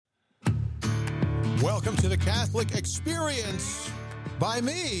Welcome to the Catholic Experience by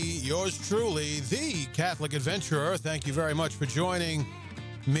me, yours truly, the Catholic Adventurer. Thank you very much for joining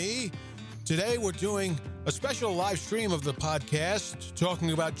me. Today we're doing a special live stream of the podcast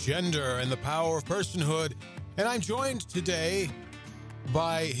talking about gender and the power of personhood. And I'm joined today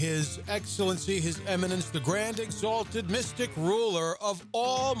by His Excellency, His Eminence, the Grand Exalted Mystic Ruler of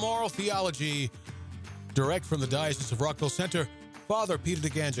all moral theology, direct from the Diocese of Rockville Center, Father Peter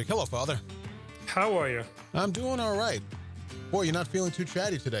DeGanjic. Hello, Father. How are you? I'm doing all right. Boy, you're not feeling too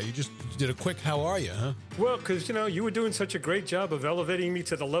chatty today. You just did a quick how are you, huh? Well, because, you were doing such a great job of elevating me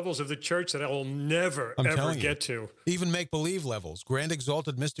to the levels of the church that I will never, ever get to. Even make-believe levels. Grand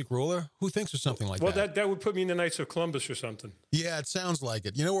Exalted Mystic Ruler? Who thinks of something like that? Well, that would put me in the Knights of Columbus or something. Yeah, it sounds like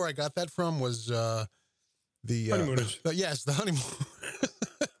it. You know where I got that from was the... Honeymooners. Yes, the honeymoon.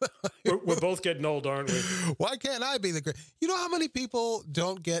 We're both getting old, aren't we? Why can't I be the great? You know how many people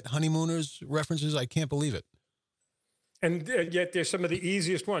don't get honeymooners references? I can't believe it. And yet they're some of the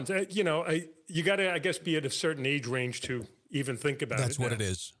easiest ones. You got to, I guess, be at a certain age range to even think about it. That's what it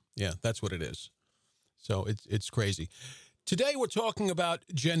is. Yeah, that's what it is. So it's crazy. Today we're talking about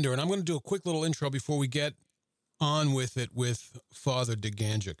gender, and I'm going to do a quick little intro before we get on with it with Father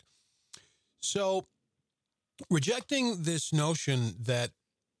DeGanjic. So rejecting this notion that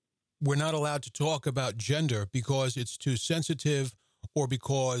we're not allowed to talk about gender because it's too sensitive or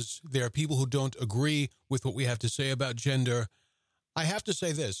because there are people who don't agree with what we have to say about gender, I have to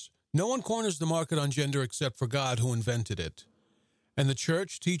say this. No one corners the market on gender except for God who invented it. And the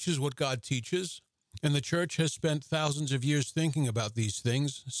church teaches what God teaches, and the church has spent thousands of years thinking about these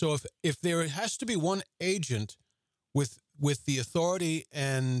things. So if there has to be one agent with the authority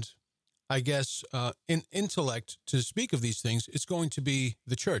and, I guess, in intellect to speak of these things, it's going to be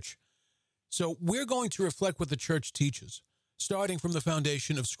the church. So we're going to reflect what the church teaches, starting from the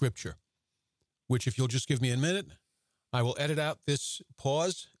foundation of Scripture, which, if you'll just give me a minute, I will edit out this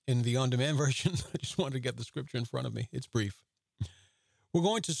pause in the on-demand version. I just wanted to get the Scripture in front of me. It's brief. We're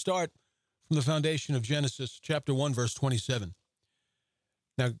going to start from the foundation of Genesis, chapter 1, verse 27.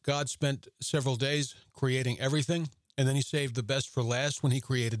 Now, God spent several days creating everything, and then he saved the best for last when he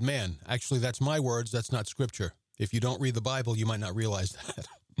created man. Actually, that's my words. That's not Scripture. If you don't read the Bible, you might not realize that.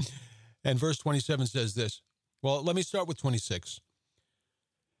 And verse 27 says this. Well, let me start with 26.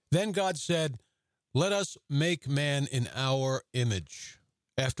 Then God said, "Let us make man in our image,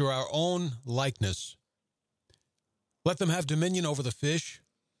 after our own likeness. Let them have dominion over the fish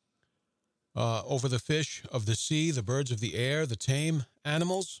of the sea, the birds of the air, the tame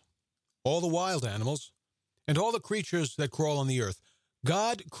animals, all the wild animals, and all the creatures that crawl on the earth."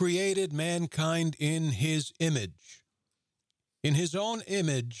 God created mankind in his image. In his own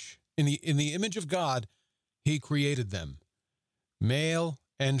image, in the image of God, he created them. Male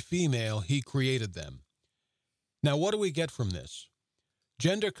and female, he created them. Now, what do we get from this?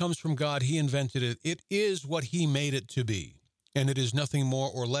 Gender comes from God. He invented it. It is what he made it to be, and it is nothing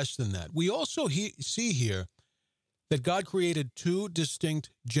more or less than that. We also see here that God created two distinct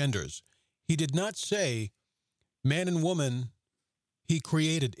genders. He did not say man and woman, he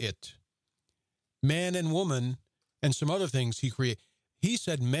created it. Man and woman and some other things he created. He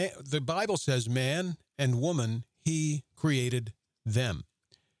said, the Bible says man and woman, he created them.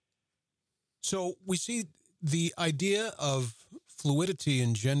 So we see the idea of fluidity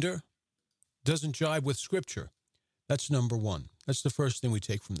in gender doesn't jive with Scripture. That's number one. That's the first thing we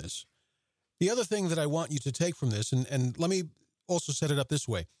take from this. The other thing that I want you to take from this, and let me also set it up this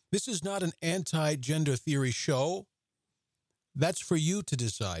way. This is not an anti-gender theory show. That's for you to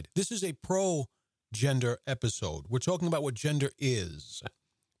decide. This is a pro-gender episode. We're talking about what gender is.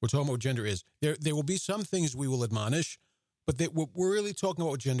 We're talking about what gender is. There will be some things we will admonish, but we're really talking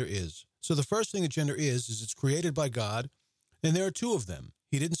about what gender is. So the first thing that gender is it's created by God, and there are two of them.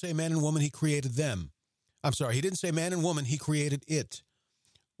 He didn't say man and woman, he created them. I'm sorry, he didn't say man and woman, he created it.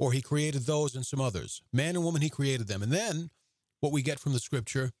 Or he created those and some others. Man and woman, he created them. And then what we get from the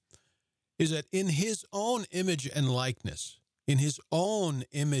Scripture is that in his own image and likeness,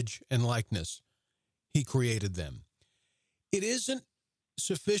 he created them. It isn't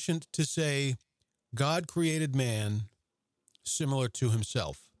sufficient to say God created man similar to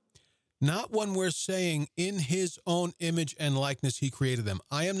himself. Not when we're saying in his own image and likeness he created them.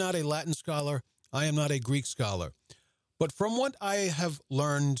 I am not a Latin scholar. I am not a Greek scholar. But from what I have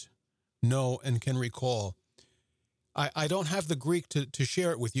learned, know, and can recall, I don't have the Greek to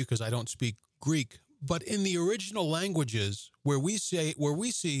share it with you because I don't speak Greek. But in the original languages where we see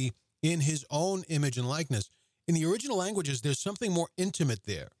in his own image and likeness, in the original languages, there's something more intimate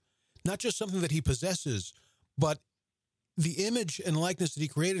there. Not just something that he possesses, but the image and likeness that he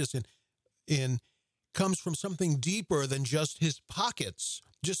created us in comes from something deeper than just his pockets,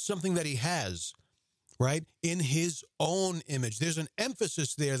 just something that he has, right? In his own image. There's an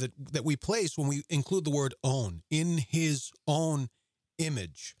emphasis there that we place when we include the word own, in his own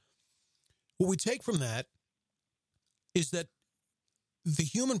image. What we take from that is that the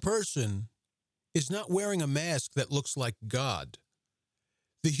human person is not wearing a mask that looks like God.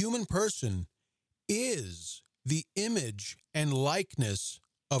 The human person is the image and likeness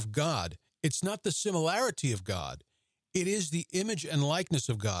of God. It's not the similarity of God. It is the image and likeness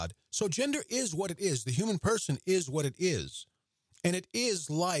of God. So gender is what it is. The human person is what it is. And it is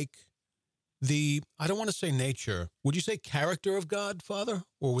like I don't want to say nature. Would you say character of God, Father?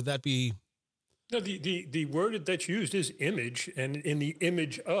 Or would that be... No, the word that's used is image, and in the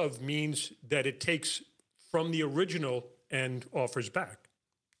image of means that it takes from the original and offers back.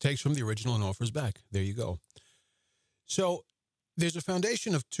 Takes from the original and offers back. There you go. So there's a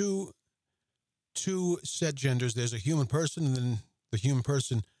foundation of two set genders. There's a human person, and then the human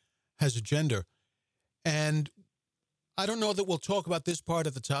person has a gender. And I don't know that we'll talk about this part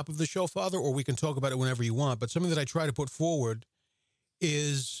at the top of the show, Father, or we can talk about it whenever you want, but something that I try to put forward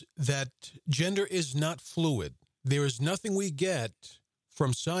is that gender is not fluid. There is nothing we get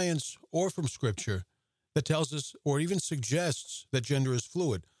from science or from Scripture that tells us or even suggests that gender is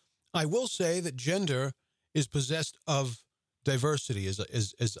fluid. I will say that gender is possessed of diversity,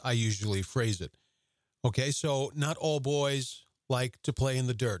 as I usually phrase it. Okay, so not all boys like to play in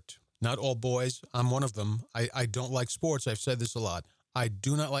the dirt. Not all boys. I'm one of them. I don't like sports. I've said this a lot. I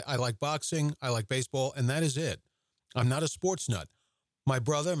like boxing. I like baseball, and that is it. I'm not a sports nut. My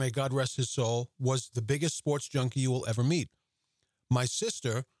brother, may God rest his soul, was the biggest sports junkie you will ever meet. My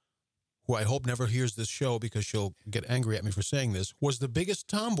sister, who I hope never hears this show because she'll get angry at me for saying this, was the biggest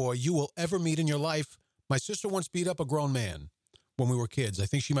tomboy you will ever meet in your life. My sister once beat up a grown man when we were kids. I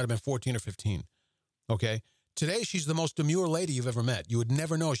think she might have been 14 or 15. Okay? Today, she's the most demure lady you've ever met. You would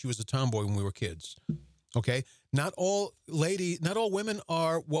never know she was a tomboy when we were kids. Okay? Not all women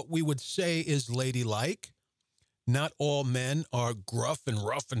are what we would say is ladylike. Not all men are gruff and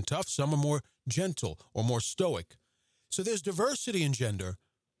rough and tough. Some are more gentle or more stoic. So there's diversity in gender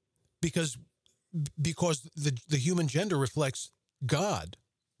because the human gender reflects God,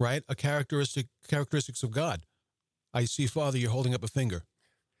 right? Characteristics of God. I see, Father, you're holding up a finger.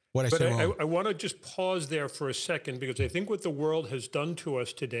 What I say wrong? I want to just pause there for a second because I think what the world has done to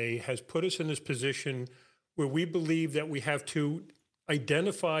us today has put us in this position where we believe that we have to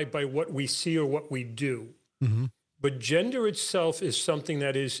identify by what we see or what we do. Mm-hmm. But gender itself is something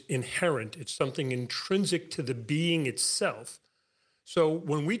that is inherent. It's something intrinsic to the being itself. So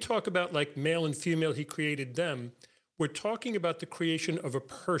when we talk about like male and female, he created them, we're talking about the creation of a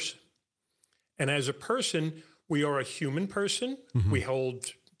person. And as a person, we are a human person. Mm-hmm. We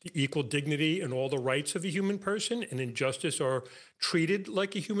hold the equal dignity and all the rights of a human person, and in justice are treated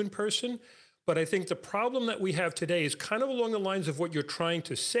like a human person. But I think the problem that we have today is kind of along the lines of what you're trying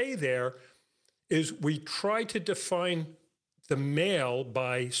to say there, is we try to define the male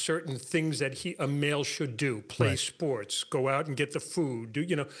by certain things that a male should do, play sports, go out and get the food,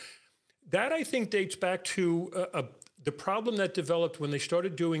 that I think dates back to the problem that developed when they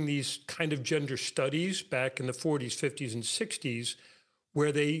started doing these kind of gender studies back in the 40s, 50s, and 60s,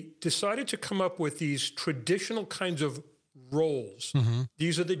 where they decided to come up with these traditional kinds of roles. Mm-hmm.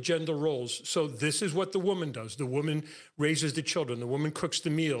 These are the gender roles. So this is what the woman does. The woman raises the children. The woman cooks the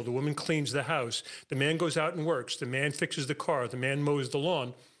meal. The woman cleans the house. The man goes out and works. The man fixes the car. The man mows the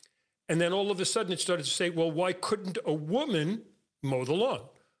lawn. And then all of a sudden it started to say, well, why couldn't a woman mow the lawn?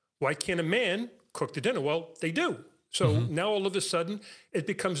 Why can't a man cook the dinner? Well, they do. So now all of a sudden it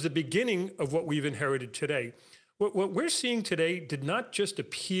becomes the beginning of what we've inherited today. What we're seeing today did not just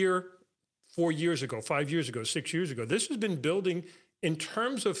appear 4 years ago, 5 years ago, 6 years ago. This has been building in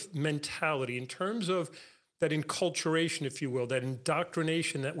terms of mentality, in terms of that enculturation, if you will, that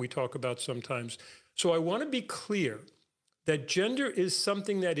indoctrination that we talk about sometimes. So I want to be clear that gender is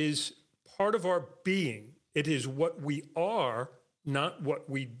something that is part of our being. It is what we are, not what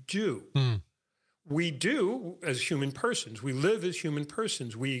we do. Mm. We do as human persons. We live as human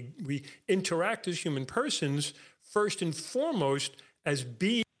persons. We interact as human persons, first and foremost, as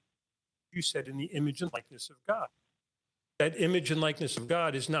being, you said, in the image and likeness of God. That image and likeness of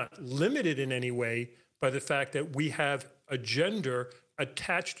God is not limited in any way by the fact that we have a gender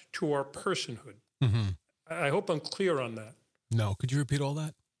attached to our personhood. Mm-hmm. I hope I'm clear on that. No. Could you repeat all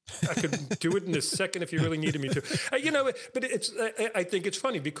that? I could do it in a second if you really needed me to. But I think it's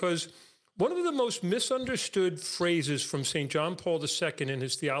funny because one of the most misunderstood phrases from St. John Paul II in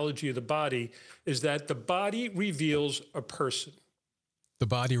his theology of the body is that the body reveals a person. The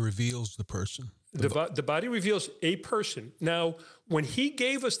body reveals the person. The body reveals a person. Now, when he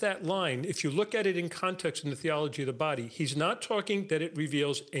gave us that line, if you look at it in context in the theology of the body, he's not talking that it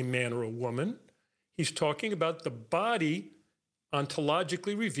reveals a man or a woman. He's talking about the body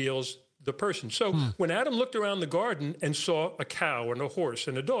ontologically reveals the person. So when Adam looked around the garden and saw a cow and a horse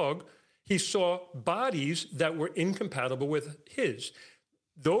and a dog, he saw bodies that were incompatible with his.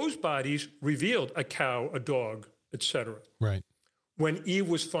 Those bodies revealed a cow, a dog, etc. Right. When Eve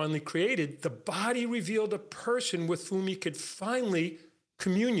was finally created, the body revealed a person with whom he could finally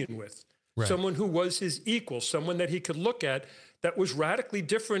communion with, right. Someone who was his equal, someone that he could look at that was radically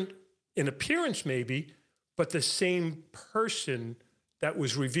different in appearance maybe, but the same person that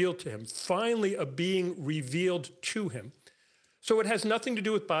was revealed to him, finally a being revealed to him. So it has nothing to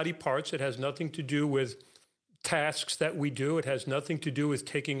do with body parts. It has nothing to do with tasks that we do. It has nothing to do with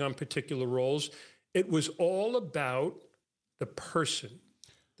taking on particular roles. It was all about the person.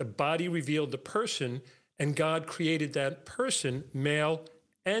 The body revealed the person, and God created that person, male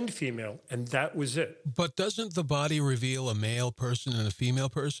and female, and that was it. But doesn't the body reveal a male person and a female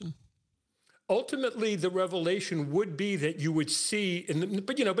person? Ultimately, the revelation would be that you would see,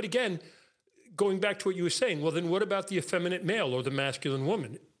 but again, going back to what you were saying, well, then what about the effeminate male or the masculine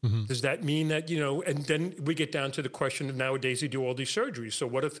woman? Mm-hmm. Does that mean that, and then we get down to the question of nowadays they do all these surgeries. So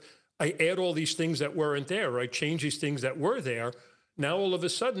what if I add all these things that weren't there, or I change these things that were there? Now, all of a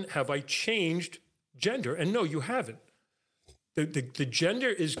sudden, have I changed gender? And no, you haven't. The gender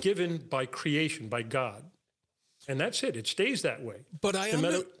is given by creation, by God. And that's it. It stays that way. But go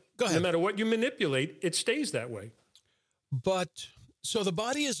ahead. No matter what you manipulate, it stays that way. But so the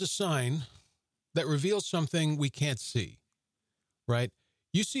body is a sign that reveals something we can't see, right?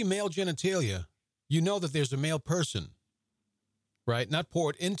 You see male genitalia, you know that there's a male person, right? Not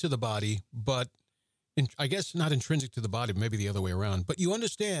poured into the body, but I guess not intrinsic to the body, maybe the other way around. But you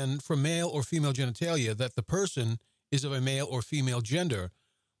understand from male or female genitalia that the person is of a male or female gender,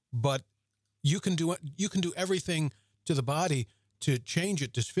 but you can do everything to the body to change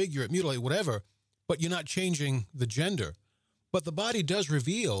it, disfigure it, mutilate, whatever, but you're not changing the gender. But the body does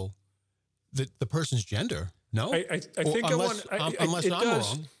reveal the person's gender, no? I think unless I'm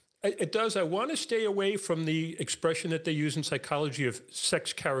wrong. It does. I want to stay away from the expression that they use in psychology of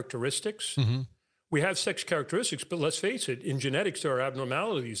sex characteristics. Mm-hmm. We have sex characteristics, but let's face it, in genetics, there are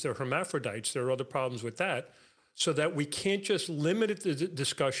abnormalities, there are hermaphrodites, there are other problems with that, so that we can't just limit the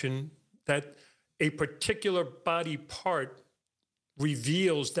discussion that a particular body part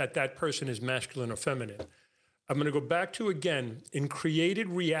reveals that that person is masculine or feminine. I'm going to go back to, again, in created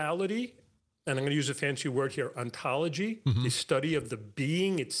reality, and I'm going to use a fancy word here, ontology, the study of the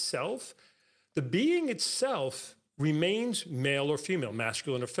being itself. The being itself remains male or female,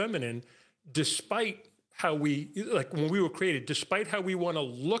 masculine or feminine, despite how like when we were created, despite how we want to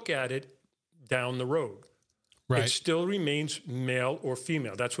look at it down the road. Right. It still remains male or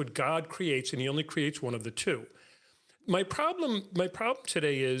female. That's what God creates, and he only creates one of the two. My problem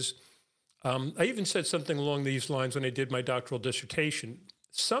today is, I even said something along these lines when I did my doctoral dissertation.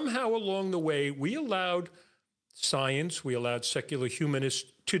 Somehow along the way, we allowed science, we allowed secular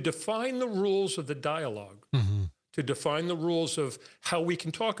humanists to define the rules of the dialogue, to define the rules of how we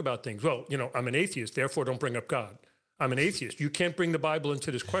can talk about things. Well, I'm an atheist, therefore don't bring up God. I'm an atheist. You can't bring the Bible into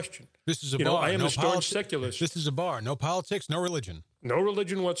this question. This is a bar. I am a staunch secularist. This is a bar. No politics, no religion. No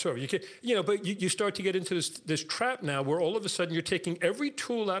religion whatsoever. You can't, but you start to get into this trap now where all of a sudden you're taking every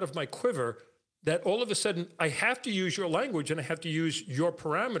tool out of my quiver that all of a sudden I have to use your language and I have to use your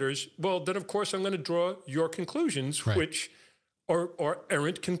parameters. Well, then of course I'm going to draw your conclusions, right, which are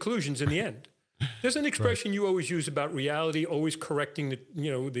errant conclusions in the end. There's an expression you always use about reality, always correcting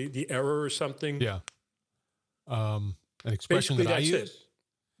the error or something. Yeah. An expression basically, that I use?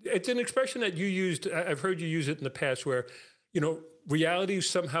 It's an expression that you used. I've heard you use it in the past where, reality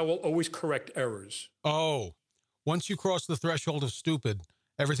somehow will always correct errors. Oh, once you cross the threshold of stupid,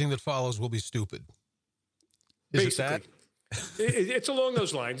 everything that follows will be stupid. Is basically. It that? It's along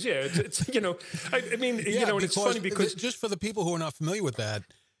those lines. Yeah. It's and it's funny because just for the people who are not familiar with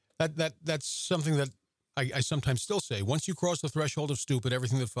that's something that I sometimes still say. Once you cross the threshold of stupid,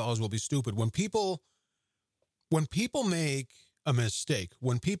 everything that follows will be stupid. When people make a mistake,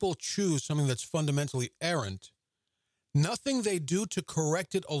 when people choose something that's fundamentally errant, nothing they do to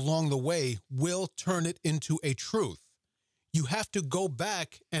correct it along the way will turn it into a truth. You have to go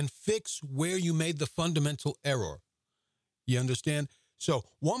back and fix where you made the fundamental error. You understand? So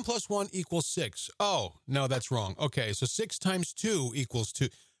 1 + 1 = 6. Oh, no, that's wrong. Okay, so 6 × 2 = 2.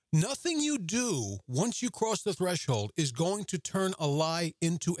 Nothing you do once you cross the threshold is going to turn a lie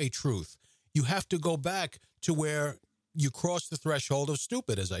into a truth. You have to go back to where you cross the threshold of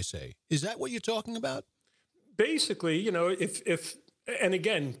stupid, as I say. Is that what you're talking about? Basically, if and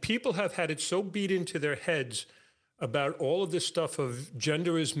again, people have had it so beat into their heads about all of this stuff of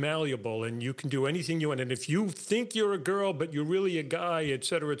gender is malleable and you can do anything you want. And if you think you're a girl, but you're really a guy, et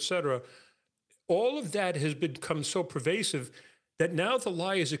cetera, all of that has become so pervasive that now the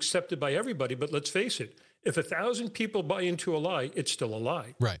lie is accepted by everybody. But let's face it, if 1,000 people buy into a lie, it's still a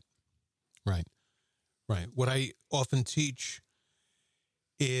lie. Right. What I often teach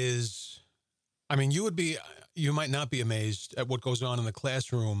is, I mean, you might not be amazed at what goes on in the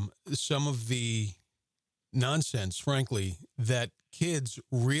classroom. Some of the nonsense, frankly, that kids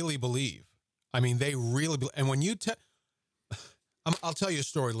really believe. I mean, they really believe. And when you I'll tell you a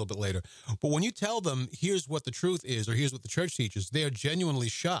story a little bit later, but when you tell them, here's what the truth is, or here's what the church teaches, they are genuinely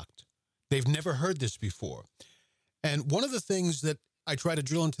shocked. They've never heard this before. And one of the things that I try to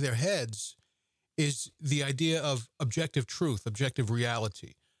drill into their heads is the idea of objective truth, objective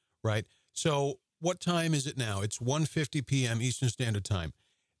reality, right? So what time is it now? It's 1:50 p.m. Eastern Standard Time.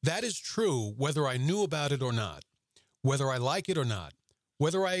 That is true whether I knew about it or not, whether I like it or not,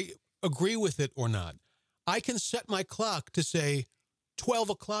 whether I agree with it or not. I can set my clock to say 12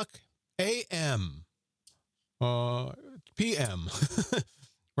 o'clock a.m., p.m.,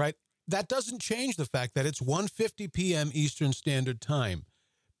 right? That doesn't change the fact that it's 1:50 p.m. Eastern Standard Time,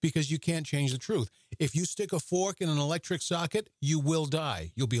 because you can't change the truth. If you stick a fork in an electric socket, you will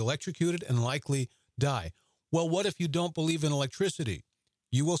die. You'll be electrocuted and likely die. Well, what if you don't believe in electricity?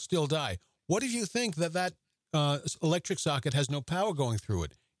 You will still die. What if you think that electric socket has no power going through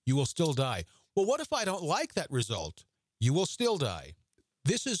it? You will still die. Well, what if I don't like that result? You will still die.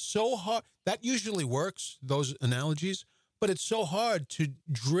 This is so hard. That usually works, those analogies, but it's so hard to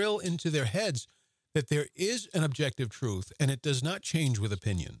drill into their heads that there is an objective truth, and it does not change with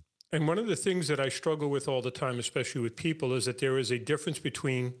opinion. And one of the things that I struggle with all the time, especially with people, is that there is a difference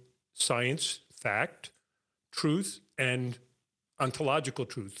between science, fact, truth, and ontological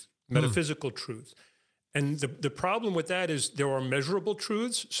truth, metaphysical truth. And the problem with that is there are measurable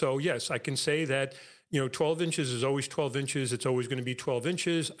truths. So yes, I can say that, 12 inches is always 12 inches. It's always going to be 12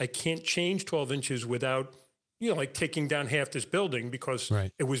 inches. I can't change 12 inches without, like taking down half this building because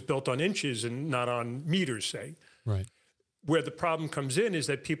It was built on inches and not on meters, say. Right. Where the problem comes in is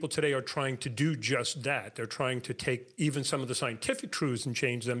that people today are trying to do just that. They're trying to take even some of the scientific truths and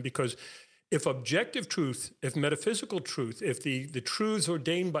change them, because if objective truth, if metaphysical truth, if the truths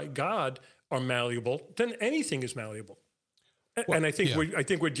ordained by God are malleable, then anything is malleable. Well, and I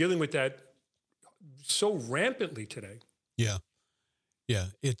think we're dealing with that so rampantly today. Yeah.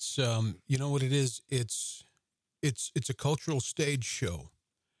 It's you know what it is? It's a cultural stage show,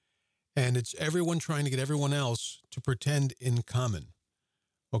 and it's everyone trying to get everyone else to pretend in common.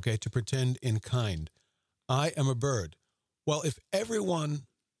 Okay, to pretend in kind. I am a bird. Well, if everyone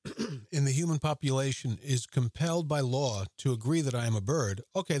in the human population is compelled by law to agree that I am a bird,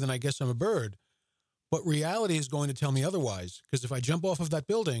 okay, then I guess I'm a bird. But reality is going to tell me otherwise, because if I jump off of that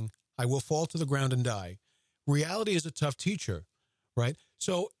building, I will fall to the ground and die. Reality is a tough teacher, right?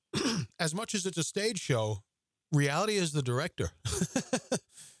 So as much as it's a stage show, reality is the director.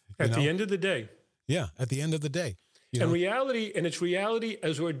 At the end of the day. Yeah, at the end of the day. And it's reality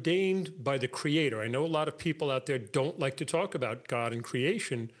as ordained by the Creator. I know a lot of people out there don't like to talk about God and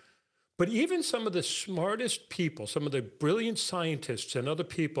creation, but even some of the smartest people, some of the brilliant scientists and other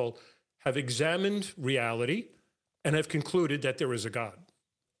people have examined reality and have concluded that there is a God.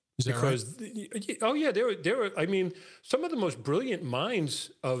 Is that because, right? Oh yeah, there were, I mean, some of the most brilliant minds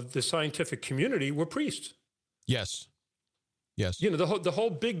of the scientific community were priests. Yes. The whole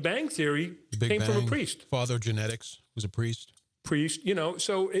Big Bang theory came from a priest. Father of genetics was a priest.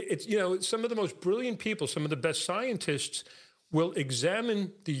 So it's, some of the most brilliant people, some of the best scientists will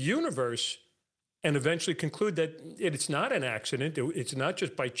examine the universe and eventually conclude that it's not an accident. It's not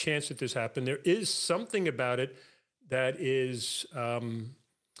just by chance that this happened. There is something about it that is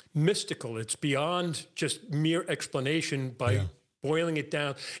mystical. It's beyond just mere explanation by boiling it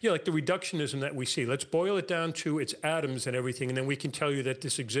down. Like the reductionism that we see. Let's boil it down to its atoms and everything, and then we can tell you that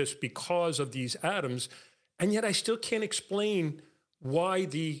this exists because of these atoms. And yet I still can't explain why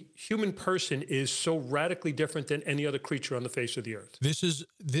the human person is so radically different than any other creature on the face of the earth. This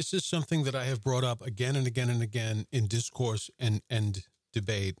is something that I have brought up again and again and again in discourse and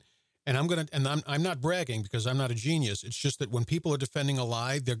debate. And I'm not bragging because I'm not a genius. It's just that when people are defending a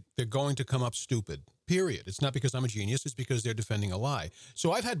lie, they're going to come up stupid. Period. It's not because I'm a genius. It's because they're defending a lie.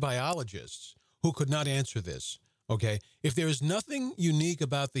 So I've had biologists who could not answer this. Okay, if there is nothing unique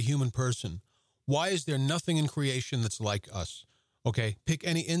about the human person, why is there nothing in creation that's like us? Okay, pick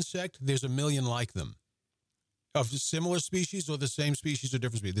any insect, there's a million like them. of similar species or the same species or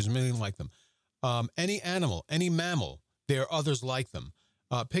different species. There's a million like them. Any animal, any mammal, there are others like them.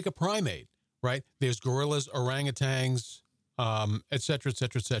 Pick a primate, right? There's gorillas, orangutans, et cetera, et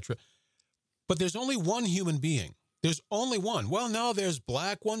cetera, et cetera. But there's only one human being. There's only one. Well, no, there's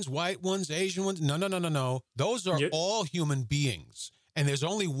black ones, white ones, Asian ones. No. Those are all human beings. And there's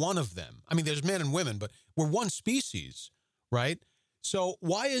only one of them. I mean, there's men and women, but we're one species, right? So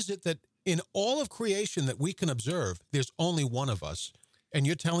why is it that in all of creation that we can observe, there's only one of us? And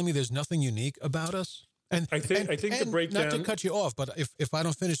you're telling me there's nothing unique about us? And I think the breakdown. Not to cut you off, but if I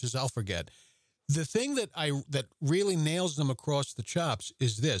don't finish this, I'll forget. The thing that really nails them across the chops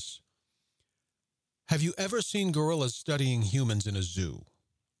is this. Have you ever seen gorillas studying humans in a zoo?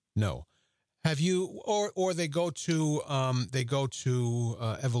 No. Have you, or they go to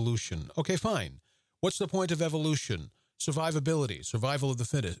evolution. Okay, fine. What's the point of evolution? Survivability, survival of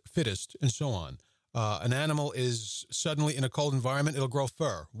the fittest, and so on. An animal is suddenly in a cold environment, it'll grow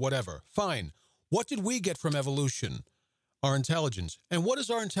fur, whatever. Fine. What did we get from evolution? Our intelligence. And what does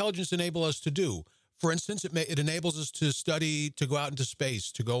our intelligence enable us to do? For instance, it enables us to study, to go out into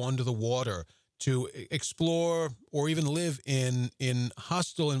space, to go under the water, to explore, or even live in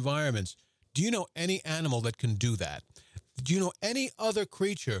hostile environments. Do you know any animal that can do that? Do you know any other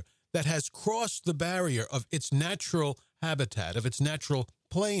creature that has crossed the barrier of its natural habitat, of its natural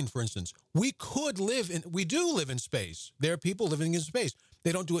plane, for instance? We do live in space. There are people living in space.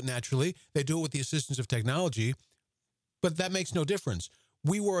 They don't do it naturally. They do it with the assistance of technology, but that makes no difference.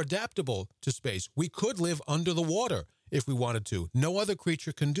 We were adaptable to space. We could live under the water if we wanted to. No other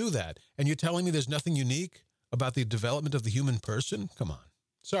creature can do that. And you're telling me there's nothing unique about the development of the human person? Come on.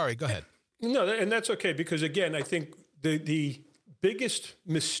 Sorry, go ahead. No, and that's okay, because again, I think the biggest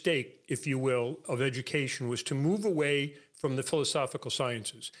mistake, if you will, of education was to move away from the philosophical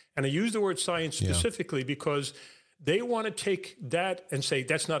sciences. And I use the word science specifically because they want to take that and say,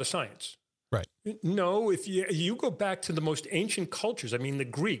 that's not a science. Right. No, if you go back to the most ancient cultures, I mean, the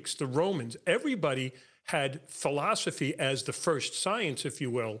Greeks, the Romans, everybody had philosophy as the first science, if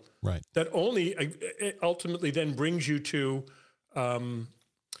you will. Right. That only ultimately then brings you to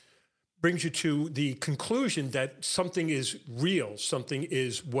the conclusion that something is real, something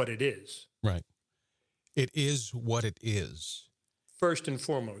is what it is. Right. It is what it is. First and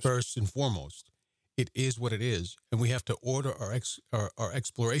foremost. It is what it is, and we have to order our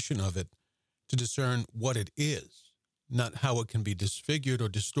exploration of it to discern what it is, not how it can be disfigured or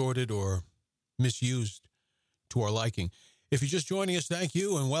distorted or misused to our liking. If you're just joining us, thank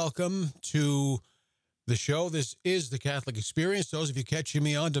you, and welcome to the show. This is The Catholic Experience. Those of you catching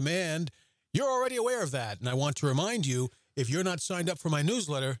me on demand, you're already aware of that. And I want to remind you, if you're not signed up for my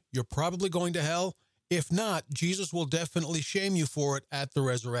newsletter, you're probably going to hell. If not, Jesus will definitely shame you for it at the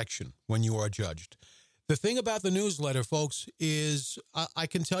resurrection when you are judged. The thing about the newsletter, folks, is I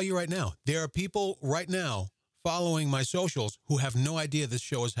can tell you right now, there are people right now following my socials who have no idea this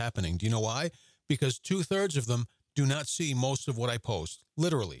show is happening. Do you know why? Because 2/3 of them do not see most of what I post.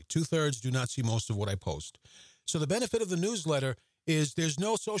 Literally, 2/3 do not see most of what I post. So the benefit of the newsletter is there's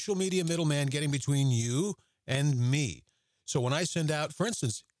no social media middleman getting between you and me. So when I send out, for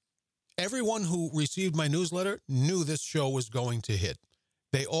instance, everyone who received my newsletter knew this show was going to hit.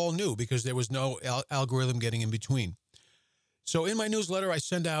 They all knew because there was no algorithm getting in between. So in my newsletter, I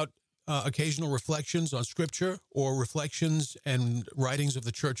send out occasional reflections on Scripture or reflections and writings of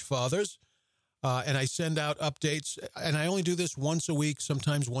the Church Fathers. And I send out updates, and I only do this once a week,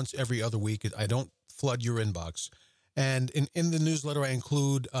 sometimes once every other week. I don't flood your inbox. And in the newsletter, I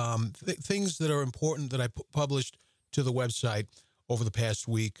include things that are important that I published to the website over the past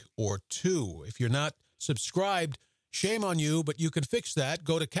week or two. If you're not subscribed, shame on you, but you can fix that.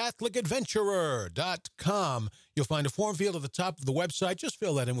 Go to CatholicAdventurer.com. You'll find a form field at the top of the website. Just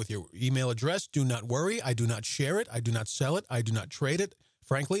fill that in with your email address. Do not worry. I do not share it. I do not sell it. I do not trade it.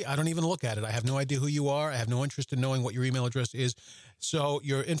 Frankly, I don't even look at it. I have no idea who you are. I have no interest in knowing what your email address is. So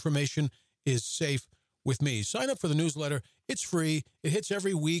your information is safe with me. Sign up for the newsletter. It's free. It hits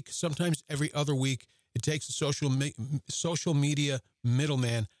every week, sometimes every other week. It takes the social media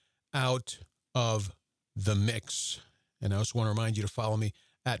middleman out of the mix. And I also want to remind you to follow me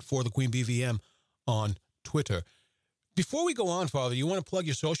at For the Queen BVM on Twitter. Before we go on, Father, you want to plug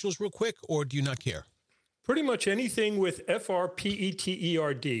your socials real quick, or do you not care? Pretty much anything with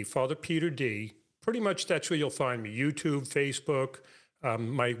FRPETERD, Father Peter D. Pretty much that's where you'll find me. YouTube, Facebook,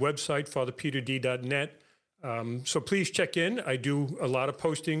 my website, fatherpeterd.net. So please check in. I do a lot of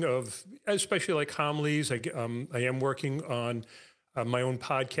posting of, especially like homilies. I am working on my own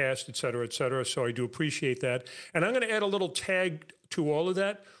podcast, et cetera, et cetera. So I do appreciate that. And I'm going to add a little tag to all of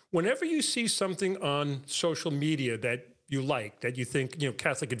that. whenever you see something on social media that you like, that you think,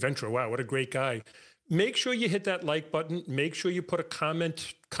 Catholic adventurer, wow, what a great guy. Make sure you hit that like button. Make sure you put a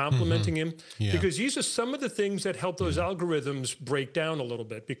comment complimenting him, because these are some of the things that help those algorithms break down a little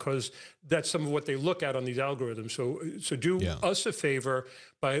bit, because that's some of what they look at on these algorithms. So do us a favor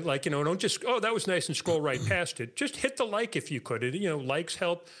by, don't just, oh, that was nice, and scroll right past it. Just hit the like if you could. Likes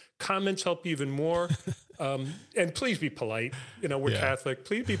help. Comments help even more. And please be polite. We're Catholic.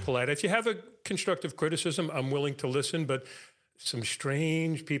 Please be polite. If you have a constructive criticism, I'm willing to listen, but some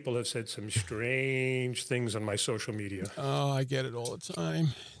strange people have said some strange things on my social media. Oh, I get it all the time.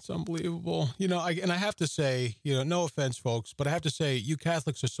 It's unbelievable. And I have to say, no offense, folks, but I have to say, you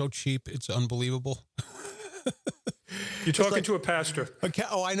Catholics are so cheap, it's unbelievable. You're talking to a pastor.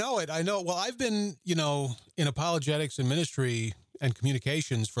 Oh, I know it. I know. Well, I've been, in apologetics and ministry and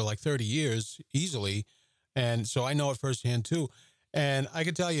communications for like 30 years easily. And so I know it firsthand too. And I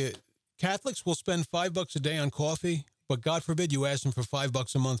can tell you, Catholics will spend $5 a day on coffee, but God forbid you ask them for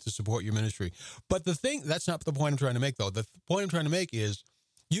 $5 a month to support your ministry. But that's not the point I'm trying to make, though. The point I'm trying to make is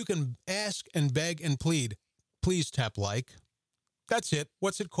you can ask and beg and plead, please tap like. That's it.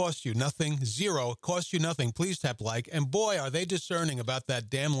 What's it cost you? Nothing. Zero. It costs you nothing. Please tap like. And boy, are they discerning about that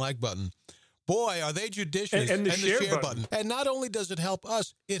damn like button. Boy, are they judicious. And the share button. And not only does it help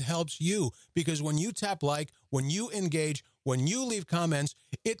us, it helps you. Because when you tap like, when you engage, when you leave comments,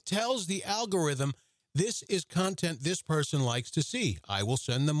 it tells the algorithm, this is content this person likes to see. I will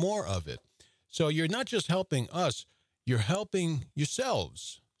send them more of it. So you're not just helping us, you're helping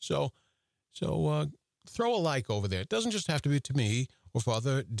yourselves. So throw a like over there. It doesn't just have to be to me or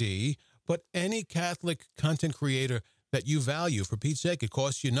Father D, but any Catholic content creator that you value. For Pete's sake, it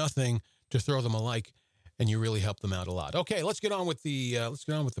costs you nothing to throw them a like, and you really help them out a lot. Okay, let's get on with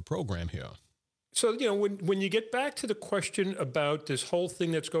the program here. So, when you get back to the question about this whole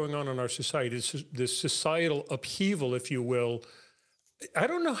thing that's going on in our society, this societal upheaval, if you will, I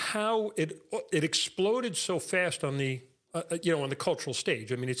don't know how it exploded so fast on the, on the cultural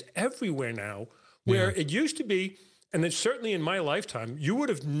stage. I mean, it's everywhere now, where it used to be, and it's certainly in my lifetime, you would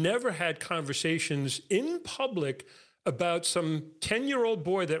have never had conversations in public about some 10-year-old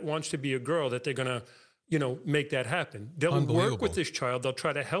boy that wants to be a girl, that they're going to, make that happen. They'll work with this child. They'll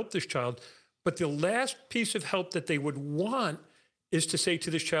try to help this child. But the last piece of help that they would want is to say to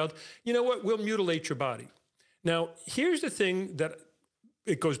this child, you know what, we'll mutilate your body. Now, here's the thing that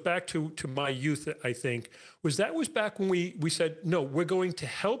it goes back to my youth, I think, was back when we said, no, we're going to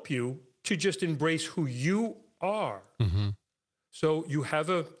help you to just embrace who you are. Mm-hmm. So you have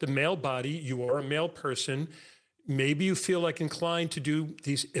the male body, you are a male person. Maybe you feel like inclined to do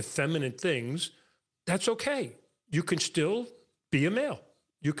these effeminate things. That's okay. You can still be a male.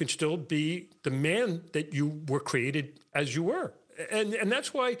 You can still be the man that you were created as you were. And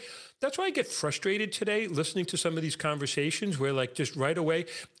that's why I get frustrated today listening to some of these conversations where, like, just right away,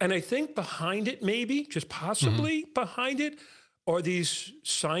 and I think behind it, maybe just possibly behind it, are these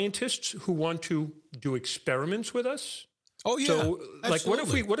scientists who want to do experiments with us. Oh yeah. So, like, what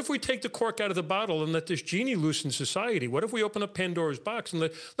if we take the cork out of the bottle and let this genie loose in society? What if we open up Pandora's box and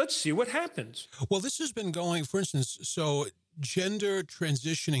let's see what happens? Well, this has been going, for instance, so gender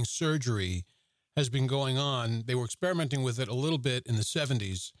transitioning surgery has been going on. They were experimenting with it a little bit in the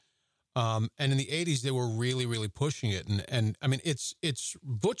 70s. And in the 80s, they were really, really pushing it. And I mean, it's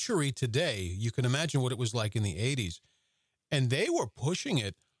butchery today. You can imagine what it was like in the 80s. And they were pushing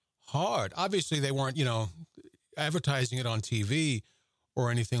it hard. Obviously, they weren't, advertising it on TV or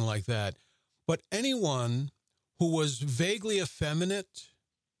anything like that. But anyone who was vaguely effeminate,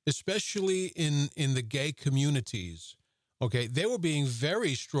 especially in the gay communities, okay, they were being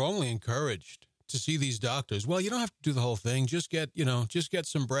very strongly encouraged to see these doctors. Well, you don't have to do the whole thing. Just get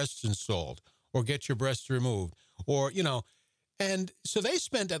some breasts installed or get your breasts removed or, and so they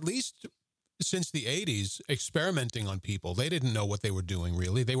spent at least since the 80s experimenting on people. They didn't know what they were doing,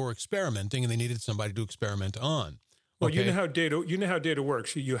 really. They were experimenting, and they needed somebody to experiment on. Well, okay? You know how data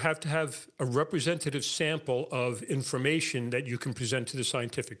works. You have to have a representative sample of information that you can present to the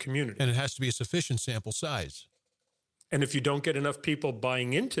scientific community. And it has to be a sufficient sample size. And if you don't get enough people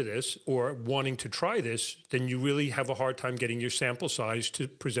buying into this or wanting to try this, then you really have a hard time getting your sample size to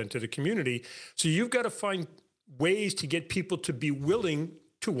present to the community. So you've got to find ways to get people to be willing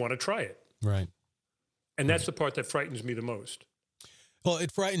to want to try it. Right. And that's the part that frightens me the most. Well,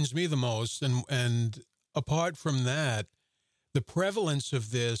 it frightens me the most. And apart from that, the prevalence of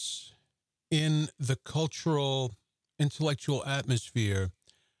this in the cultural, intellectual atmosphere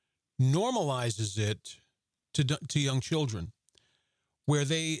normalizes it to young children, where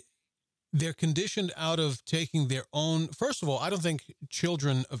they they're conditioned out of taking their own. First of all, I don't think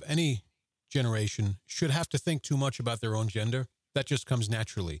children of any generation should have to think too much about their own gender. That just comes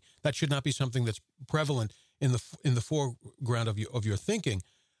naturally. That should not be something that's prevalent in the foreground of your thinking.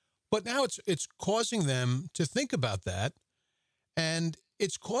 But now it's causing them to think about that, and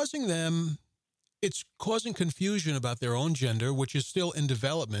it's causing confusion about their own gender, which is still in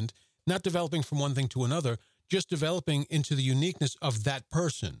development, not developing from one thing to another, just developing into the uniqueness of that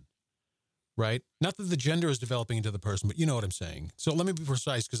person, right? Not that the gender is developing into the person, but you know what I'm saying. So let me be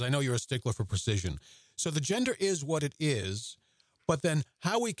precise, because I know you're a stickler for precision. So the gender is what it is, but then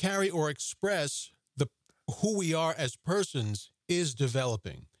how we carry or express who we are as persons is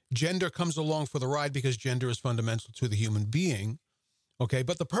developing. Gender comes along for the ride because gender is fundamental to the human being, okay?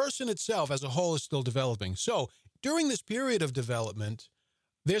 But the person itself as a whole is still developing. So during this period of development,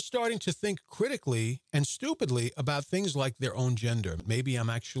 they're starting to think critically and stupidly about things like their own gender. Maybe I'm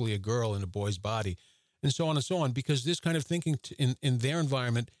actually a girl in a boy's body, and so on, because this kind of thinking in their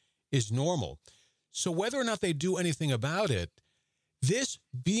environment is normal. So whether or not they do anything about it, this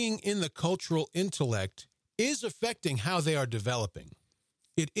being in the cultural intellect is affecting how they are developing.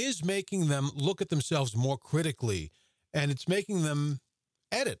 It is making them look at themselves more critically, and it's making them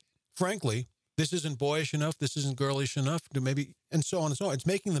edit, frankly. This isn't boyish enough, this isn't girlish enough, to maybe, and so on and so on. It's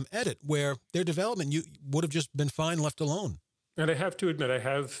making them edit where their development would have just been fine left alone. And I have to admit, I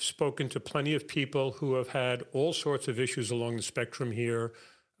have spoken to plenty of people who have had all sorts of issues along the spectrum here,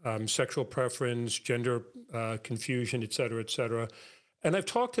 sexual preference, gender confusion, et cetera, et cetera. And I've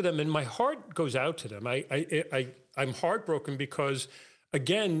talked to them, and my heart goes out to them. I'm heartbroken because,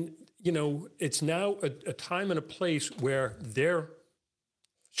 again, you know, it's now a time and a place where they're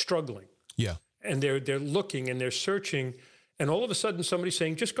struggling. Yeah. And they're looking and they're searching, and all of a sudden somebody's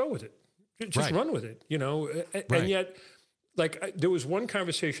saying, just go with it. Just run with it, you know? And yet, like, there was one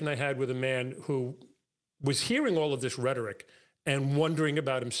conversation I had with a man who was hearing all of this rhetoric and wondering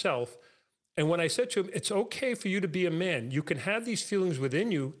about himself. And when I said to him, it's okay for you to be a man. You can have these feelings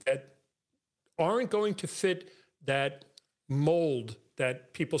within you that aren't going to fit that mold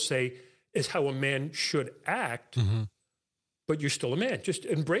that people say is how a man should act, but you're still a man. Just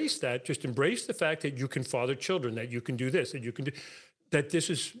embrace that. Just embrace the fact that you can father children, that you can do this, that you can do, that this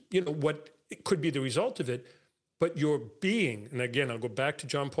is, you know, what it could be the result of it. But your being, and again, I'll go back to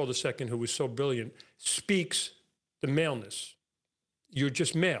John Paul II, who was so brilliant, speaks the maleness. You're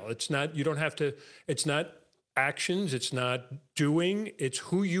just male. It's not, you don't have to, it's not actions, it's not doing, it's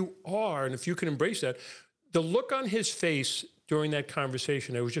who you are. And if you can embrace that, the look on his face during that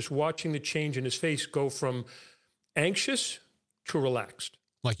conversation, I was just watching the change in his face go from anxious to relaxed.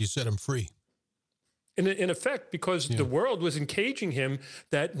 Like you said, I'm free. In effect, because the world was encaging him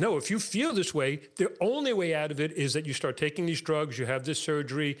that, no, if you feel this way, the only way out of it is that you start taking these drugs, you have this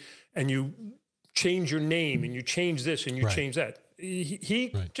surgery, and you change your name, and you change this, and you change that.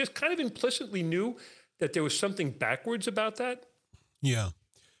 He just kind of implicitly knew that there was something backwards about that. Yeah.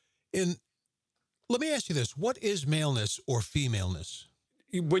 And let me ask you this. What is maleness or femaleness?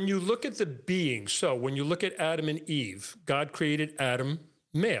 When you look at the being, so when you look at Adam and Eve, God created Adam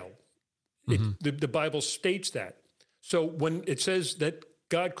male. The Bible states that. So when it says that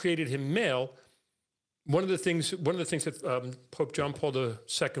God created him male, one of the things that Pope John Paul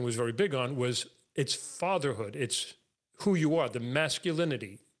II was very big on was it's fatherhood. It's who you are, the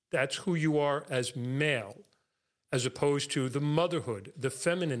masculinity. That's who you are as male, as opposed to the motherhood, the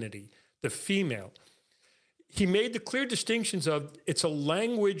femininity, the female. He made the clear distinctions of it's a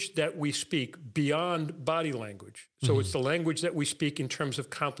language that we speak beyond body language. So it's the language that we speak in terms of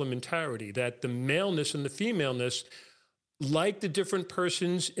complementarity, that the maleness and the femaleness, like the different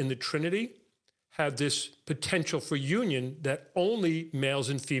persons in the Trinity, have this potential for union that only males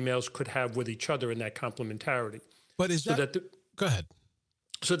and females could have with each other in that complementarity. But is so that go ahead.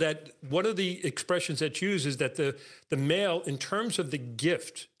 So that one of the expressions that's used is that the male, in terms of the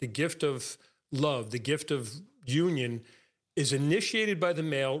gift of love, the gift of union, is initiated by the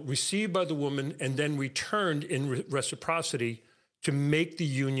male, received by the woman, and then returned in reciprocity to make the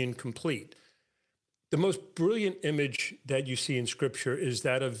union complete. The most brilliant image that you see in Scripture is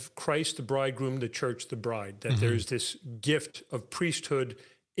that of Christ the bridegroom, the church the bride, that there's this gift of priesthood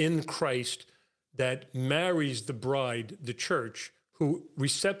in Christ that marries the bride, the church, who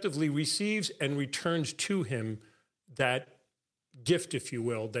receptively receives and returns to him that gift, if you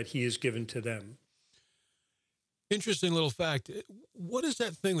will, that he has given to them. Interesting little fact. What is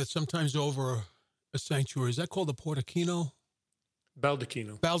that thing that's sometimes over a sanctuary? Is that called a portachino?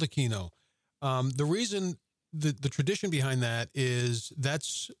 Baldacchino. Baldacchino. The reason, the tradition behind that is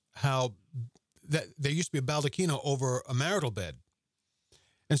that's how, that there used to be a baldacchino over a marital bed.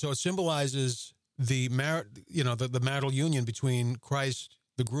 And so it symbolizes the the marital union between Christ,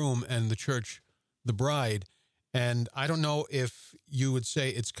 the groom, and the church, the bride. And I don't know if you would say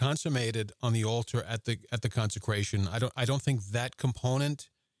it's consummated on the altar at the consecration. I don't think that component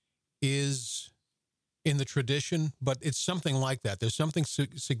is in the tradition, but it's something like that. There's something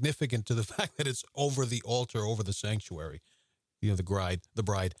significant to the fact that it's over the altar, over the sanctuary. The bride,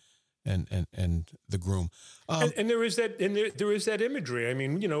 and the groom. And there is that, there is that imagery. I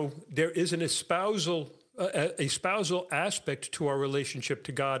mean, there is an espousal aspect to our relationship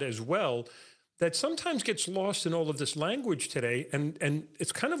to God as well that sometimes gets lost in all of this language today. And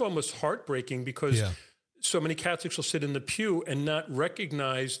it's kind of almost heartbreaking because so many Catholics will sit in the pew and not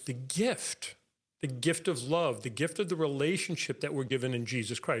recognize the gift of love, the gift of the relationship that we're given in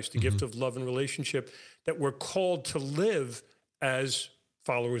Jesus Christ, the gift of love and relationship that we're called to live as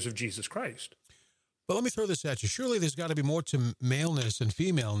followers of Jesus Christ. But let me throw this at you. Surely there's got to be more to maleness and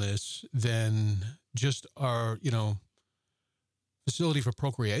femaleness than just our, facility for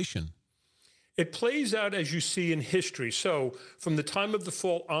procreation. It plays out as you see in history. So from the time of the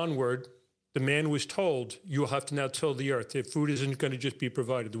fall onward, the man was told, you will have to now till the earth. If food isn't going to just be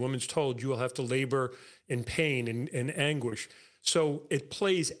provided. The woman's told, you will have to labor in pain and anguish. So it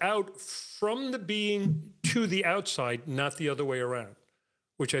plays out from the being to the outside, not the other way around,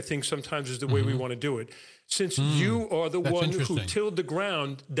 which I think sometimes is the way we want to do it. Since you are the one who tilled the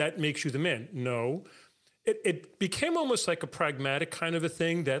ground, that makes you the man. No, it became almost like a pragmatic kind of a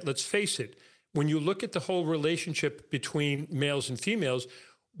thing that, let's face it, when you look at the whole relationship between males and females,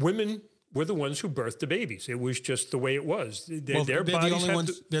 women were the ones who birthed the babies. It was just the way it was. They're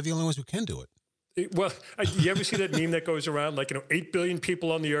the only ones who can do it. Well, you ever see that meme that goes around, 8 billion people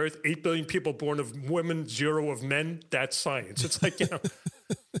on the earth, 8 billion people born of women, 0 of men? That's science. It's like,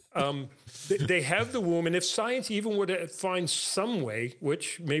 they have the womb. And if science even were to find some way,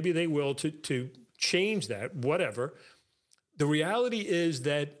 which maybe they will, to change that, whatever, the reality is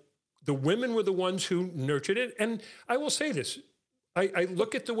that the women were the ones who nurtured it. And I will say this. I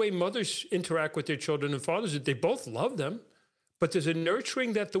look at the way mothers interact with their children and fathers. They both love them. But there's a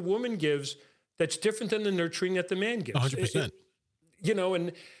nurturing that the woman gives that's different than the nurturing that the man gives. 100%.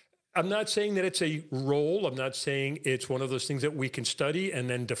 And I'm not saying that it's a role. I'm not saying it's one of those things that we can study and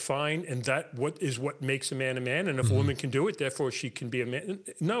then define, and that what makes a man a man. And if a woman can do it, therefore she can be a man.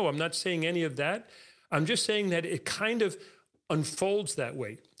 No, I'm not saying any of that. I'm just saying that it kind of unfolds that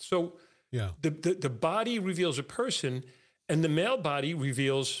way. So the body reveals a person, and the male body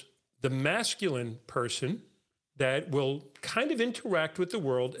reveals the masculine person that will kind of interact with the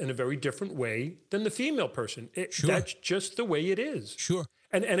world in a very different way than the female person. That's just the way it is. Sure.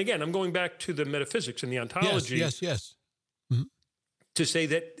 And again, I'm going back to the metaphysics and the ontology. Yes. Mm-hmm. To say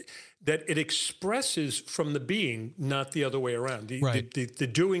that it expresses from the being, not the other way around. The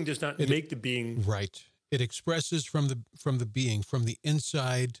doing does not make the being. Right. It expresses from the being, from the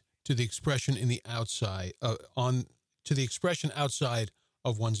inside to the expression in the outside, to the expression outside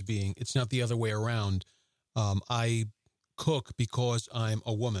of one's being. It's not the other way around. I cook because I'm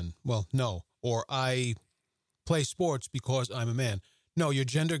a woman. Well, no. Or I play sports because I'm a man. No, your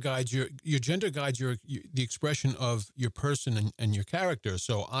gender guides the expression of your person and your character.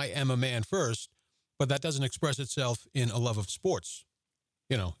 So I am a man first, but that doesn't express itself in a love of sports.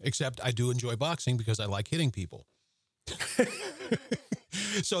 Except I do enjoy boxing because I like hitting people.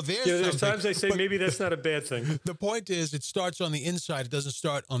 So there's times I say maybe that's not a bad thing. The point is, it starts on the inside. It doesn't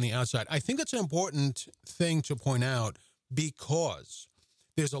start on the outside. I think that's an important thing to point out because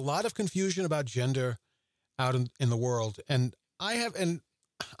there's a lot of confusion about gender out in the world. And I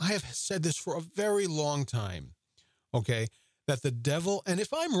have said this for a very long time, okay, that the devil, and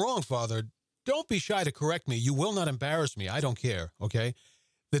if I'm wrong, Father, don't be shy to correct me. You will not embarrass me. I don't care, okay?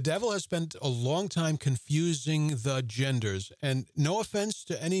 The devil has spent a long time confusing the genders, and no offense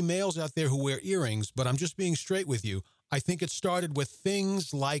to any males out there who wear earrings, but I'm just being straight with you. I think it started with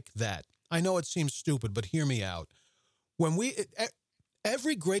things like that. I know it seems stupid, but hear me out.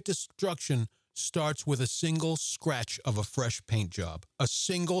 Every great destruction starts with a single scratch of a fresh paint job. A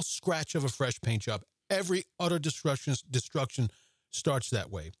single scratch of a fresh paint job. Every utter destruction starts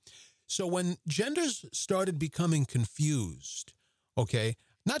that way. So when genders started becoming confused, okay,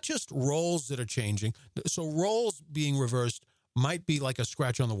 not just roles that are changing. So roles being reversed might be like a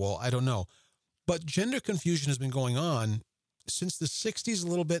scratch on the wall. I don't know. But gender confusion has been going on since the 60s a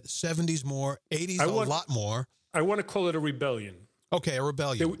little bit, 70s more, 80s a lot more. I want to call it a rebellion. Okay, a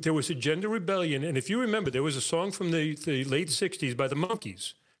rebellion. There was a gender rebellion. And if you remember, there was a song from the late 60s by the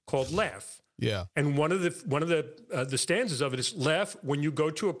Monkees called Laugh. Yeah. And one of the stanzas of it is, laugh when you go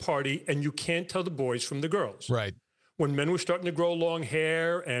to a party and you can't tell the boys from the girls. Right. when men were starting to grow long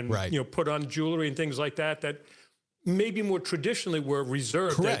hair and Right. put on jewelry and things like that, that maybe more traditionally were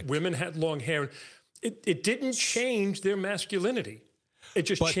reserved. Correct. That women had long hair. It didn't change their masculinity. It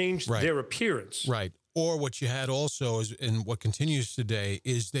just changed their appearance. Right. Or what you had also is, and what continues today,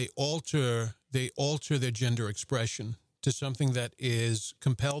 is they alter their gender expression to something that is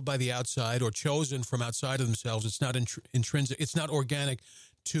compelled by the outside or chosen from outside of themselves. It's not intrinsic. It's not organic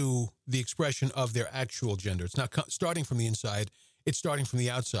to the expression of their actual gender. It's not starting from the inside. It's starting from the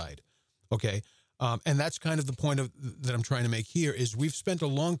outside. Okay. And that's kind of the point that I'm trying to make here is we've spent a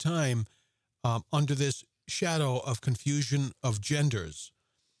long time under this shadow of confusion of genders.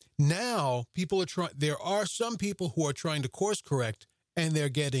 Now people are there are some people who are trying to course correct and they're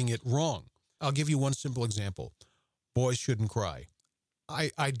getting it wrong. I'll give you one simple example. Boys shouldn't cry.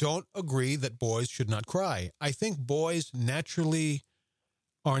 I don't agree that boys should not cry. I think boys naturally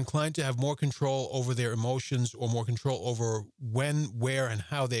are inclined to have more control over their emotions or more control over when, where, and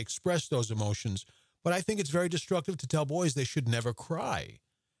how they express those emotions. But I think it's very destructive to tell boys they should never cry,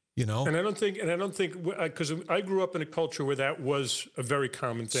 And I don't think, because I grew up in a culture where that was a very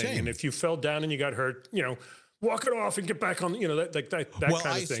common thing. Same. And if you fell down and you got hurt, walk it off and get back on, that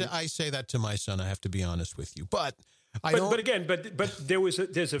kind of thing. I say that to my son, I have to be honest with you. But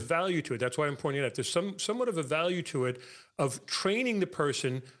there's a value to it. That's why I'm pointing out. There's somewhat of a value to it of training the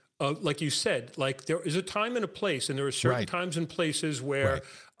person. Like you said, like there is a time and a place, and there are certain times and places where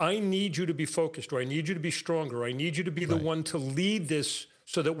I need you to be focused, or I need you to be stronger, or I need you to be the one to lead this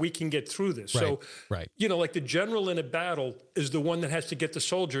so that we can get through this. So, like the general in a battle is the one that has to get the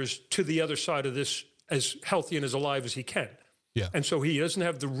soldiers to the other side of this as healthy and as alive as he can. Yeah. And so he doesn't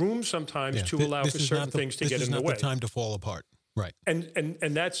have the room sometimes to allow for certain things to get in the way. This is not the time to fall apart. Right. And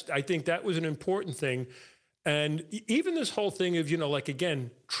that's, I think that was an important thing. And even this whole thing of,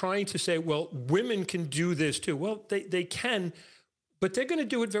 again, trying to say, well, women can do this too. Well, they can, but they're going to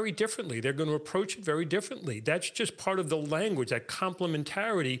do it very differently. They're going to approach it very differently. That's just part of the language, that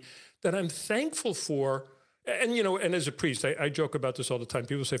complementarity that I'm thankful for. And, and as a priest, I joke about this all the time.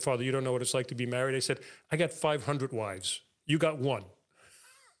 People say, Father, you don't know what it's like to be married. I said, I got 500 wives. You got one.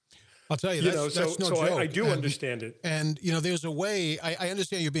 I'll tell you, that's no joke. I do understand it. And, there's a way, I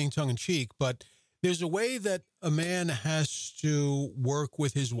understand you're being tongue-in-cheek, but there's a way that a man has to work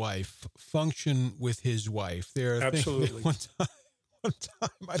with his wife, function with his wife. Absolutely. One time,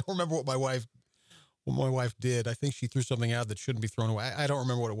 I don't remember what my wife did. I think she threw something out that shouldn't be thrown away. I don't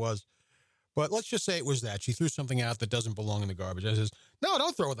remember what it was. But let's just say it was that. She threw something out that doesn't belong in the garbage. I says, no,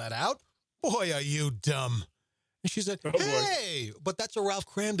 don't throw that out. Boy, are you dumb. And she said, hey, but that's a Ralph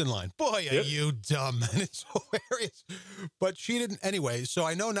Cramden line. Boy, are you dumb. And it's hilarious. But she didn't anyway. So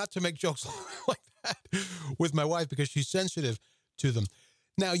I know not to make jokes like that with my wife because she's sensitive to them.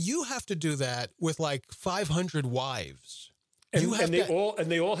 Now, you have to do that with like 500 wives. And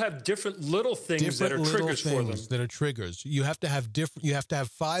they all have different little things that are triggers for them. That are triggers. You have to have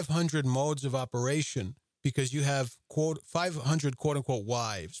 500 modes of operation. Because you have 500 quote unquote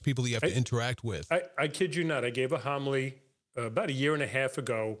wives, people that you have to interact with. I kid you not. I gave a homily about a year and a half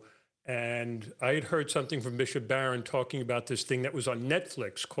ago, and I had heard something from Bishop Barron talking about this thing that was on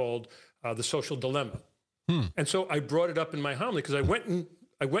Netflix called The Social Dilemma. And so I brought it up in my homily because I went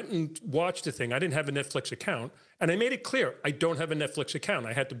and watched the thing. I didn't have a Netflix account, and I made it clear I don't have a Netflix account.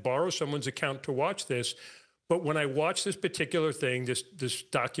 I had to borrow someone's account to watch this. But when I watched this particular thing, this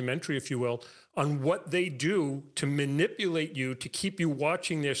documentary, if you will, on what they do to manipulate you, to keep you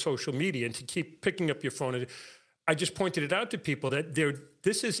watching their social media and to keep picking up your phone, I just pointed it out to people that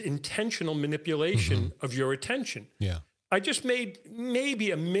this is intentional manipulation of your attention. Yeah. I just made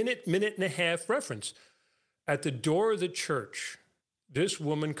maybe a minute and a half reference. At the door of the church, this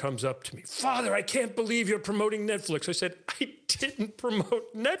woman comes up to me, Father, I can't believe you're promoting Netflix. I said, I didn't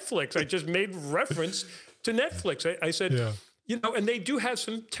promote Netflix. I just made reference to Netflix. I said, and they do have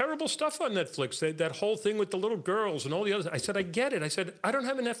some terrible stuff on Netflix. That whole thing with the little girls and all the others. I said, I get it. I said, I don't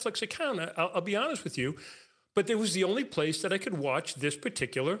have a Netflix account. I'll be honest with you. But it was the only place that I could watch this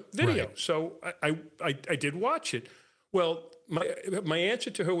particular video. Right. So I did watch it. Well, my answer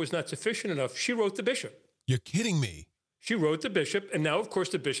to her was not sufficient enough. She wrote the bishop. You're kidding me. She wrote the bishop, and now, of course,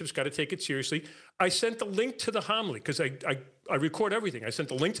 the bishop's got to take it seriously. I sent the link to the homily, because I record everything. I sent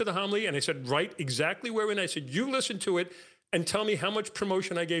the link to the homily, and I said, write exactly where in. I said, you listen to it and tell me how much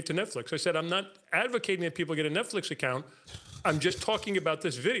promotion I gave to Netflix. I said, I'm not advocating that people get a Netflix account. I'm just talking about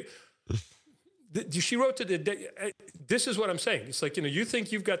this video. She wrote this is what I'm saying. It's like, you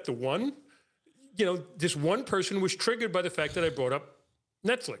think you've got the one, this one person was triggered by the fact that I brought up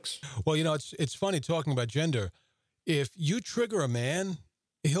Netflix. Well, it's funny talking about gender. If you trigger a man,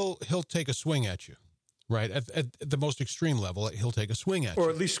 he'll take a swing at you, right? At the most extreme level, he'll take a swing at you. Or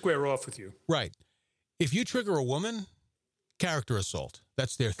at least square off with you. Right. If you trigger a woman, character assault.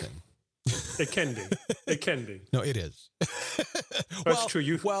 That's their thing. It can be. It can be. No, it is. That's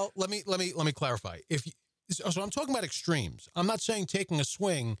true. Well, let me clarify. So I'm talking about extremes. I'm not saying taking a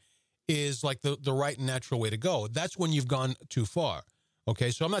swing is like the right and natural way to go. That's when you've gone too far.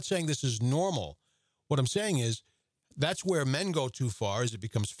 Okay, so I'm not saying this is normal. What I'm saying is that's where men go too far, is it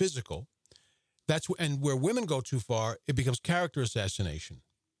becomes physical. And where women go too far, it becomes character assassination.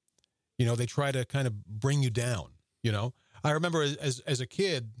 You know, they try to kind of bring you down. You know, I remember as a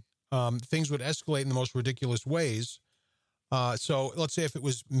kid, things would escalate in the most ridiculous ways. So let's say if it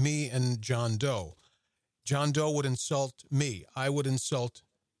was me and John Doe. John Doe would insult me. I would insult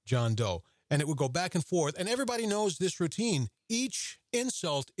John Doe. And it would go back and forth. And everybody knows this routine. Each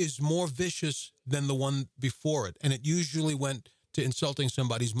insult is more vicious than the one before it. And it usually went to insulting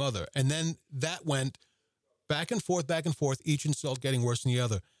somebody's mother. And then that went back and forth, each insult getting worse than the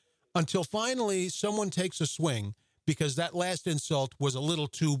other. Until finally someone takes a swing because that last insult was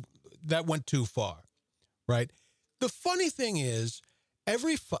that went too far, right? The funny thing is,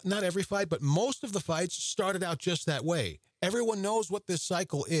 not every fight, but most of the fights started out just that way. Everyone knows what this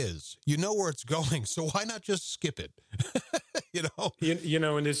cycle is. You know where it's going, so why not just skip it? You know? And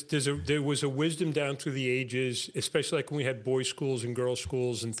there was a wisdom down through the ages, especially like when we had boys' schools and girls'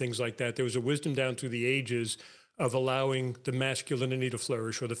 schools and things like that. There was a wisdom down through the ages of allowing the masculinity to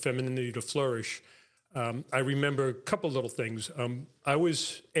flourish or the femininity to flourish. I remember a couple little things. I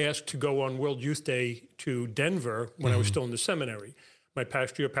was asked to go on World Youth Day to Denver when I was still in the seminary. My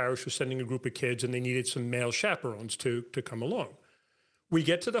pastoral parish was sending a group of kids, and they needed some male chaperones to come along. We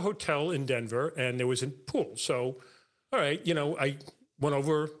get to the hotel in Denver, and there was a pool. So, all right, I went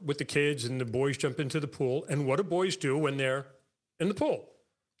over with the kids, and the boys jump into the pool. And what do boys do when they're in the pool?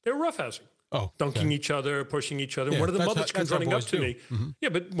 They're roughhousing. Oh, dunking each other, pushing each other. Yeah, one of the mothers comes running up to me. Mm-hmm. Yeah,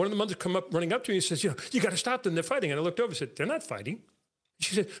 but one of the mothers come up running up to me and says, you got to stop them. They're fighting. And I looked over and said, they're not fighting.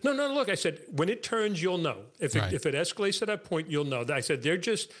 She said, no, look. I said, when it turns, you'll know. If it escalates to that point, you'll know. I said, they're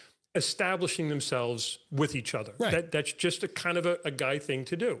just establishing themselves with each other. Right. That's just a kind of a guy thing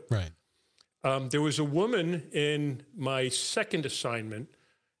to do. Right. There was a woman in my second assignment.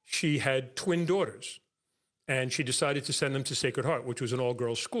 She had twin daughters, and she decided to send them to Sacred Heart, which was an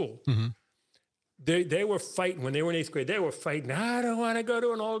all-girls school. Mm-hmm. They were fighting. When they were in 8th grade, they were fighting. I don't want to go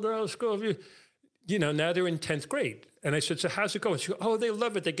to an all-girls school. Now they're in 10th grade. And I said, so how's it going? She goes, oh, they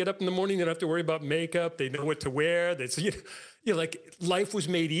love it. They get up in the morning. They don't have to worry about makeup. They know what to wear. Like life was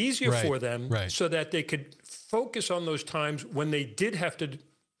made easier for them so that they could focus on those times when they did have to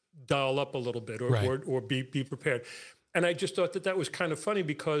dial up a little bit or be prepared. And I just thought that was kind of funny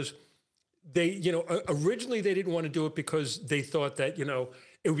because they, originally they didn't want to do it because they thought that,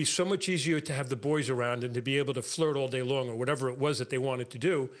 it would be so much easier to have the boys around and to be able to flirt all day long or whatever it was that they wanted to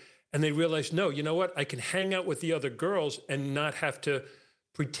do. And they realized, no, you know what? I can hang out with the other girls and not have to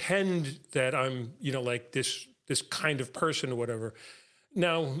pretend that I'm, like this kind of person or whatever.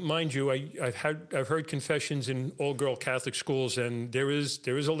 Now, mind you, I've heard confessions in all-girl Catholic schools, and there is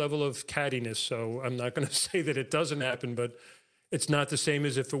a level of cattiness. So I'm not going to say that it doesn't happen, but it's not the same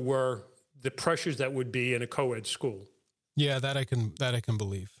as if it were the pressures that would be in a co-ed school. Yeah, that I can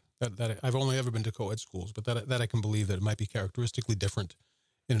believe. That I've only ever been to co-ed schools, but that I can believe that it might be characteristically different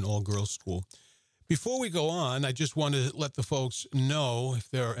in an all-girls school. Before we go on, I just want to let the folks know, if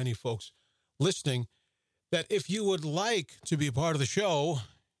there are any folks listening, that if you would like to be a part of the show,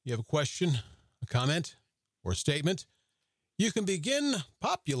 you have a question, a comment, or a statement, you can begin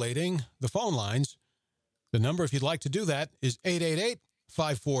populating the phone lines. The number, if you'd like to do that, is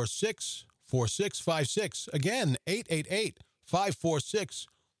 888-546-4656. Again,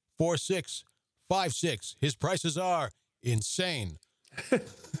 888-546-4656. His prices are insane.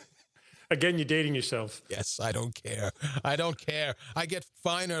 Again, you're dating yourself. Yes, I don't care. I get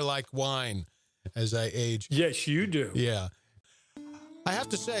finer like wine as I age. Yes, you do. Yeah. I have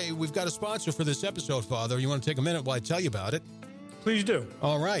to say, we've got a sponsor for this episode, Father. You want to take a minute while I tell you about it? Please do.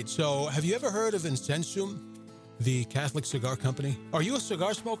 All right. So, have you ever heard of Incensum, the Catholic cigar company? Are you a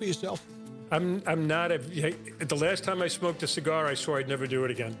cigar smoker yourself? I'm not. The last time I smoked a cigar, I swore I'd never do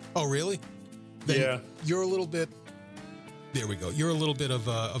it again. Oh, really? Then yeah. You're a little bit... There we go. You're a little bit of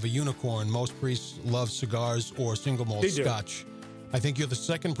a unicorn. Most priests love cigars or single malt scotch. I think you're the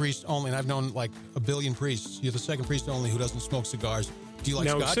second priest only, and I've known like a billion priests. You're the second priest only who doesn't smoke cigars. Do you like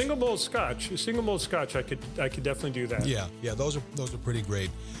scotch? Single malt scotch, I could definitely do that. Yeah, those are pretty great.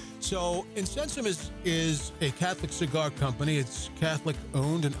 So Incensum is a Catholic cigar company. It's Catholic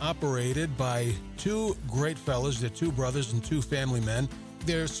owned and operated by two great fellas. They're two brothers and two family men.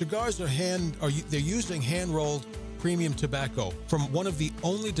 their cigars they're using hand-rolled premium tobacco from one of the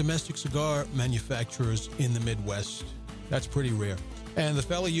only domestic cigar manufacturers in the Midwest. That's pretty rare. And the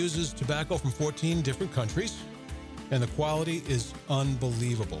fella uses tobacco from 14 different countries, and the quality is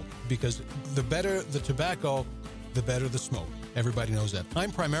unbelievable because the better the tobacco, the better the smoke. Everybody knows that.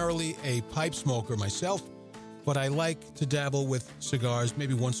 I'm primarily a pipe smoker myself, but I like to dabble with cigars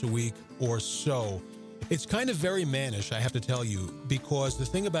maybe once a week or so. It's kind of very mannish, I have to tell you, because the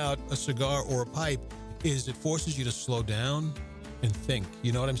thing about a cigar or a pipe is it forces you to slow down and think.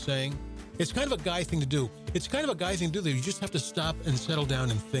 You know what I'm saying? It's kind of a guy thing to do. It's kind of a guy thing to do that you just have to stop and settle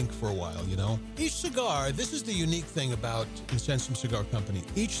down and think for a while, you know? Each cigar, this is the unique thing about Incensum Cigar Company.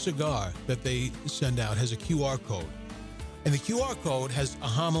 Each cigar that they send out has a QR code. And the QR code has a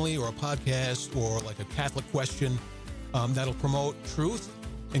homily or a podcast or like a Catholic question that'll promote truth,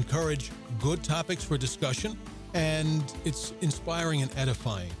 encourage good topics for discussion, and it's inspiring and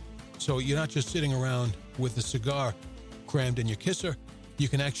edifying. So you're not just sitting around with a cigar crammed in your kisser. You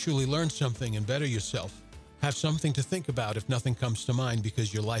can actually learn something and better yourself. Have something to think about if nothing comes to mind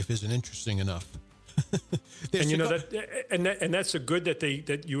because your life isn't interesting enough. And you know that's a good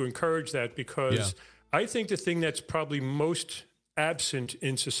that you encourage that, because I think the thing that's probably most absent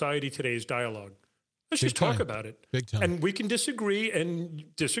in society today is dialogue. Let's just talk about it. Big time. And we can disagree and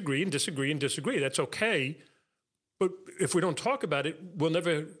disagree and disagree and disagree. That's okay. But if we don't talk about it, we'll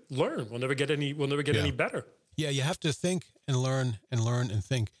never learn. We'll never get any better. Yeah, you have to think and learn and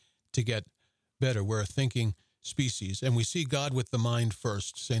think to get better. We're a thinking species, and we see God with the mind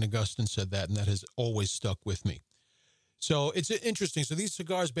first. St. Augustine said that, and that has always stuck with me. So it's interesting. So these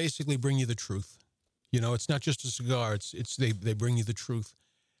cigars basically bring you the truth. You know, it's not just a cigar. They bring you the truth.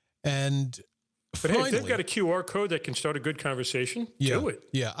 And but finally, hey, if they've got a QR code that can start a good conversation, do it.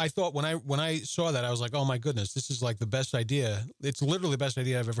 Yeah, I thought when I saw that, I was like, oh my goodness, this is like the best idea. It's literally the best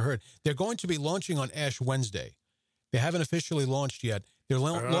idea I've ever heard. They're going to be launching on Ash Wednesday. They haven't officially launched yet. They're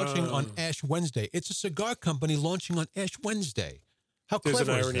launching on Ash Wednesday. It's a cigar company launching on Ash Wednesday. How clever is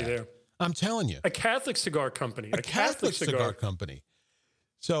that? There's an irony there. I'm telling you. A Catholic cigar company. A Catholic cigar company.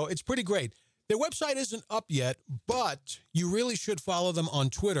 So it's pretty great. Their website isn't up yet, but you really should follow them on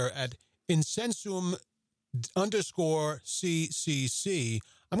Twitter at Incensum_CCC.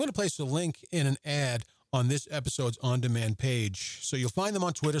 I'm going to place a link in an ad on this episode's on-demand page. So you'll find them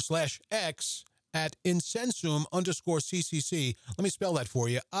on Twitter /X at Incensum_CCC. Let me spell that for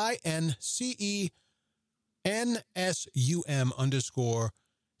you.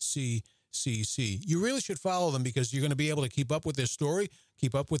 INCENSUM_CCC. You really should follow them because you're going to be able to keep up with their story,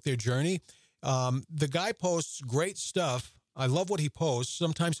 keep up with their journey. The guy posts great stuff. I love what he posts.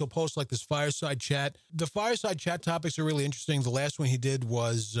 Sometimes he'll post like this fireside chat. The fireside chat topics are really interesting. The last one he did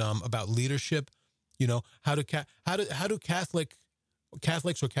was about leadership. You know, how do Catholics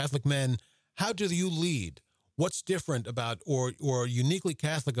or Catholic men, how do you lead? What's different about or uniquely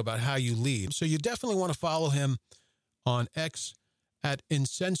Catholic about how you lead? So you definitely want to follow him on X at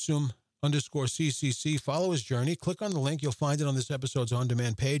Incensum_CCC. Follow his journey. Click on the link. You'll find it on this episode's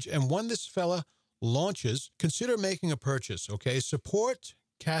on-demand page. And when this fella launches, consider making a purchase, okay? Support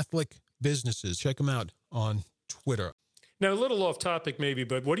Catholic businesses. Check them out on Twitter. Now, a little off topic maybe,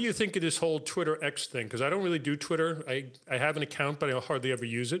 but what do you think of this whole Twitter X thing? Because I don't really do Twitter. I have an account, but I hardly ever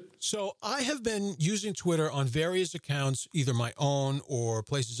use it. So I have been using Twitter on various accounts, either my own or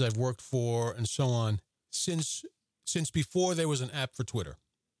places I've worked for and so on, since before there was an app for Twitter.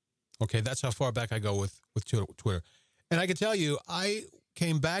 Okay, that's how far back I go with Twitter. And I can tell you, I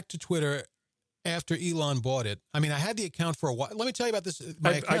came back to Twitter after Elon bought it. I mean, I had the account for a while. Let me tell you about this.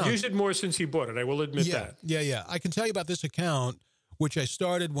 I've used it more since he bought it. I will admit that. Yeah. I can tell you about this account, which I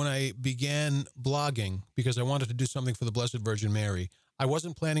started when I began blogging because I wanted to do something for the Blessed Virgin Mary. I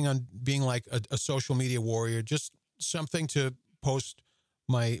wasn't planning on being like a social media warrior, just something to post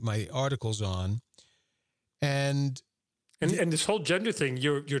my articles on. And this whole gender thing,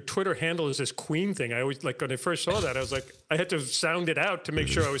 your Twitter handle is this queen thing. I always, like, when I first saw that, I was like, I had to sound it out to make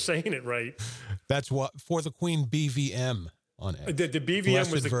sure I was saying it right. That's what, for the Queen, BVM on X. The BVM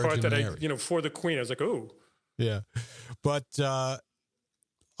Blessed was the Virgin part that Mary. For the Queen, I was like, oh. Yeah. But I'll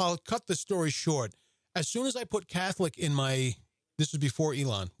cut the story short. As soon as I put Catholic in this was before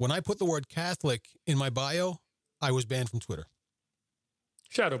Elon, when I put the word Catholic in my bio, I was banned from Twitter.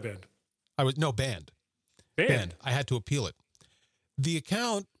 Shadow banned. Banned. Banned. I had to appeal it. The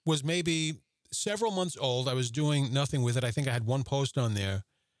account was maybe several months old. I was doing nothing with it. I think I had one post on there.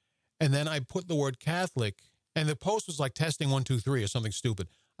 And then I put the word Catholic, and the post was like testing 1, 2, 3 or something stupid.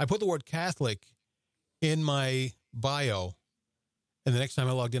 I put the word Catholic in my bio, and the next time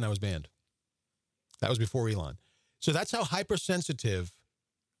I logged in, I was banned. That was before Elon. So that's how hypersensitive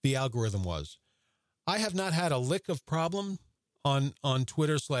the algorithm was. I have not had a lick of problem on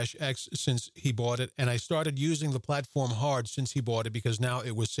Twitter/X since he bought it, and I started using the platform hard since he bought it because now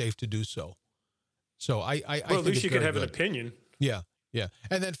it was safe to do so. So I well, think at least you it's can have very an good. opinion. Yeah, yeah.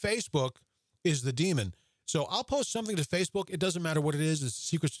 And then Facebook is the demon. So I'll post something to Facebook. It doesn't matter what it is. It's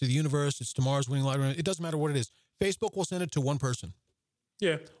Secrets to the Universe. It's Tomorrow's Winning Lottery. It doesn't matter what it is. Facebook will send it to one person.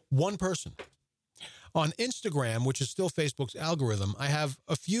 Yeah. One person. On Instagram, which is still Facebook's algorithm, I have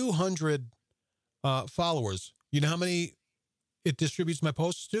a few hundred followers. You know how many it distributes my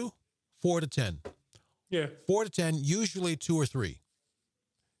posts to? 4 to 10. Yeah. 4 to 10, usually 2 or 3.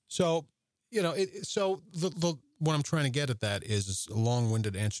 So, you know, the what I'm trying to get at that is a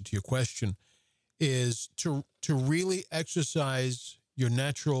long-winded answer to your question, is to really exercise your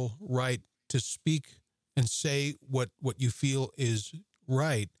natural right to speak and say what you feel is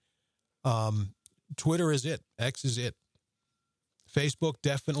right. Twitter is it. X is it. Facebook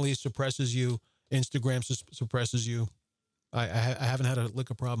definitely suppresses you. Instagram suppresses you. I haven't had a lick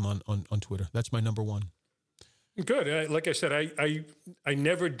of problem on Twitter. That's my number one. Good. Like I said, I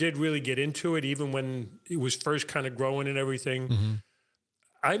never did really get into it, even when it was first kind of growing and everything.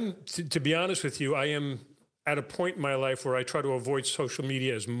 Mm-hmm. To be honest with you, I am at a point in my life where I try to avoid social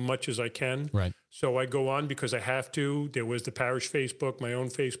media as much as I can. Right. So I go on because I have to. There was the parish Facebook, my own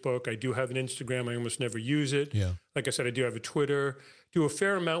Facebook. I do have an Instagram. I almost never use it. Yeah. Like I said, I do have a Twitter. Do a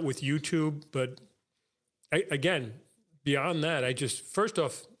fair amount with YouTube. But again, beyond that, I just, first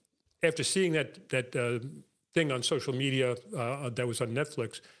off, after seeing that thing on social media that was on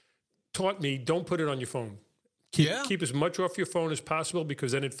Netflix, taught me, don't put it on your phone. Keep as much off your phone as possible,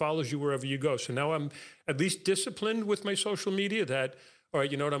 because then it follows you wherever you go. So now I'm at least disciplined with my social media that, all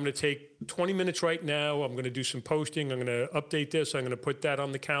right, you know what, I'm going to take 20 minutes right now. I'm going to do some posting. I'm going to update this. I'm going to put that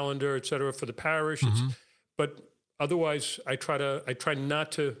on the calendar, et cetera, for the parish. Mm-hmm. But otherwise, I try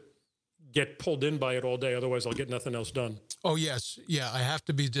not to get pulled in by it all day. Otherwise, I'll get nothing else done. Oh, yes. Yeah, I have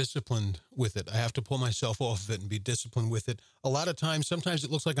to be disciplined with it. I have to pull myself off of it and be disciplined with it. A lot of times, sometimes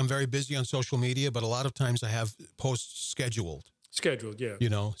it looks like I'm very busy on social media, but a lot of times I have posts scheduled. Yeah. You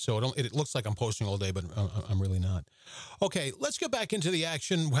know, so it looks like I'm posting all day, but I'm really not. Okay, let's get back into the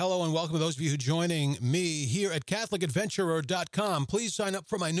action. Hello and welcome to those of you who are joining me here at CatholicAdventurer.com. Please sign up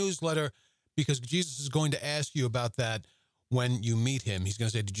for my newsletter, because Jesus is going to ask you about that when you meet him. He's going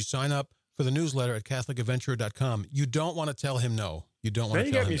to say, did you sign up for the newsletter at CatholicAdventurer.com? You don't want to tell him no. You don't want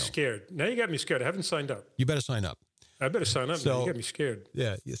to tell him no. Now you got me scared. I haven't signed up. You better sign up. I better sign up. So, you got me scared.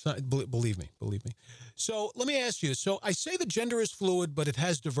 Yeah, believe me. So let me ask you. So I say the gender is fluid, but it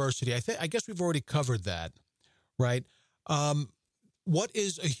has diversity. I guess we've already covered that, right? What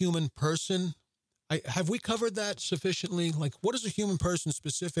is a human person? Have we covered that sufficiently? Like, what is a human person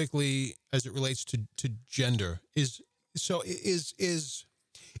specifically as it relates to gender? Is the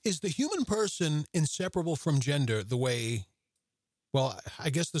human person inseparable from gender the way? Well,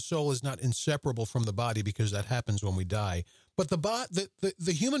 I guess the soul is not inseparable from the body, because that happens when we die. But the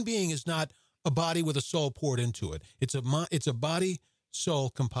human being is not a body with a soul poured into it. It's a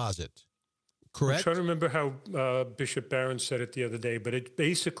body-soul composite. Correct? I'm trying to remember how Bishop Barron said it the other day, but it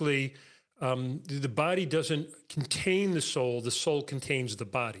basically, the body doesn't contain the soul contains the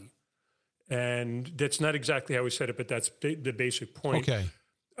body. And that's not exactly how he said it, but that's the basic point. Okay.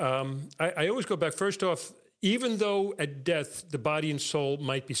 I always go back, first off, even though at death the body and soul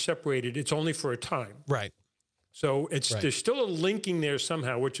might be separated, it's only for a time. Right. So there's still a linking there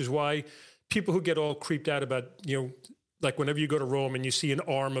somehow, which is why people who get all creeped out about, like whenever you go to Rome and you see an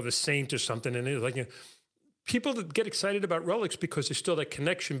arm of a saint or something, and it's like, people that get excited about relics because there's still that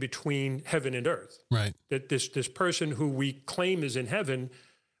connection between heaven and earth. Right. That this person who we claim is in heaven,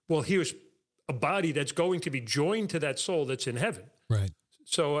 well, here's a body that's going to be joined to that soul that's in heaven. Right.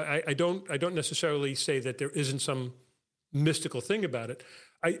 So I don't necessarily say that there isn't some mystical thing about it.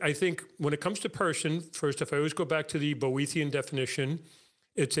 I think when it comes to person, first, if I always go back to the Boethian definition,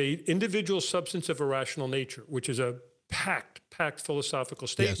 it's a individual substance of a rational nature, which is a packed philosophical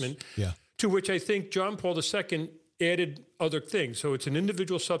statement. Yes. Yeah. To which I think John Paul II added other things. So it's an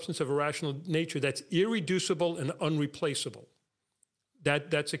individual substance of a rational nature that's irreducible and unreplaceable.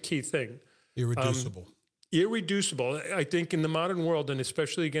 That's a key thing. Irreducible. Irreducible. I think in the modern world, and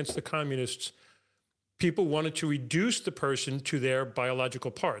especially against the communists, people wanted to reduce the person to their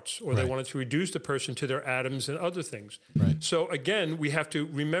biological parts, or they wanted to reduce the person to their atoms and other things. Right. So again, we have to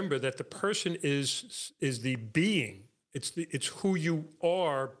remember that the person is the being. It's who you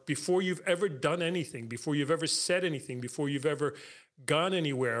are before you've ever done anything, before you've ever said anything, before you've ever gone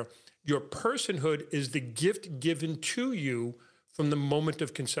anywhere. Your personhood is the gift given to you from the moment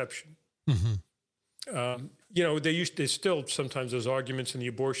of conception. Mm-hmm. there's still sometimes those arguments in the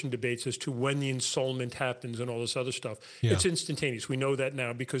abortion debates as to when the ensoulment happens and all this other stuff. Yeah. It's instantaneous. We know that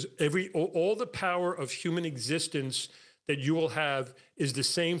now because all the power of human existence that you will have is the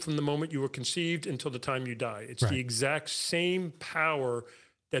same from the moment you were conceived until the time you die. It's the exact same power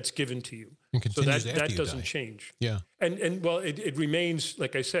that's given to you. And so continues that after you doesn't die. change. Yeah. And well, it remains,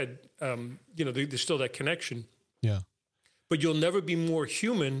 like I said, there's still that connection. Yeah. But you'll never be more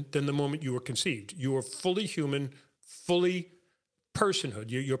human than the moment you were conceived. You are fully human, fully personhood.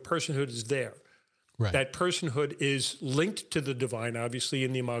 Your personhood is there. Right. That personhood is linked to the divine, obviously,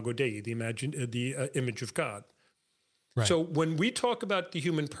 in the Imago Dei, the image of God. Right. So when we talk about the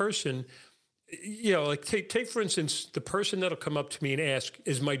human person, like take for instance, the person that'll come up to me and ask,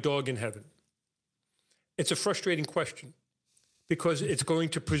 "Is my dog in heaven?" It's a frustrating question because it's going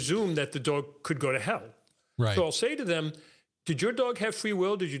to presume that the dog could go to hell. Right. So I'll say to them, "Did your dog have free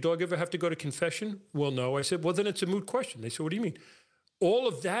will? Did your dog ever have to go to confession?" "Well, no." I said, "Well, then it's a moot question." They said, "What do you mean?" All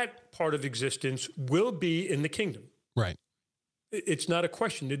of that part of existence will be in the kingdom. Right. It's not a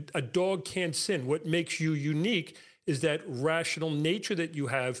question. A dog can't sin. What makes you unique is that rational nature that you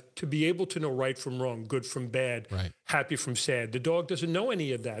have to be able to know right from wrong, good from bad, happy from sad. The dog doesn't know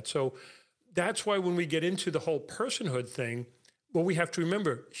any of that. So that's why when we get into the whole personhood thing, well, we have to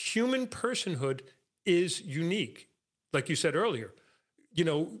remember human personhood is unique. Like you said earlier,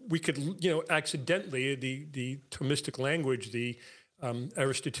 we could, accidentally, the Thomistic language, the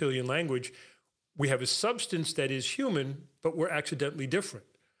Aristotelian language, we have a substance that is human, but we're accidentally different.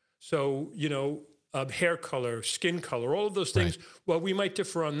 So, hair color, skin color, all of those things, while we might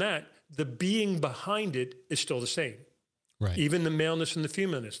differ on that, the being behind it is still the same. Right. Even the maleness and the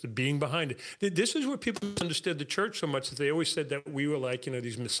femaleness, the being behind it. This is where people understood the church so much that they always said that we were like,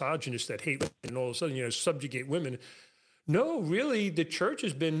 these misogynists that hate women and all of a sudden, subjugate women. No, really, the church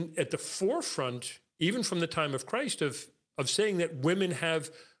has been at the forefront, even from the time of Christ, of saying that women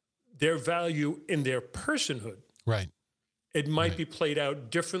have their value in their personhood. Right. It might be played out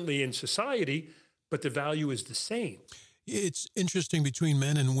differently in society, but the value is the same. It's interesting between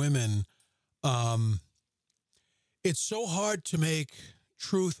men and women. It's so hard to make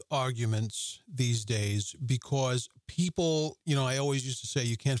truth arguments these days because people, I always used to say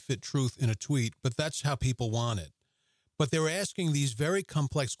you can't fit truth in a tweet, but that's how people want it. But they're asking these very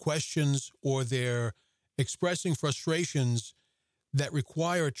complex questions or they're expressing frustrations that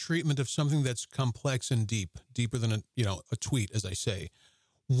require a treatment of something that's complex and deeper than a tweet, as I say.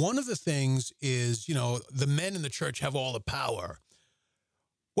 One of the things is, the men in the church have all the power.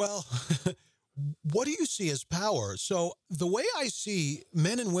 Well, what do you see as power? So the way I see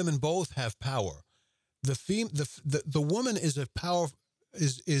men and women both have power. The woman is a power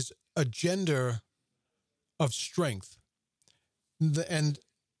is a gender of strength, and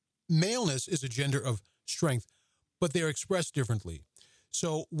maleness is a gender of strength, but they're expressed differently.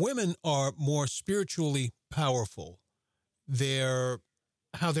 So women are more spiritually powerful.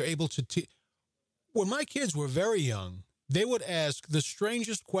 How they're able to teach. When my kids were very young, they would ask the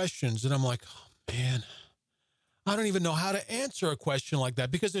strangest questions, and I'm like, oh, man, I don't even know how to answer a question like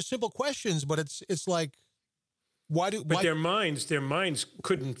that because they're simple questions, but it's like, why? Their minds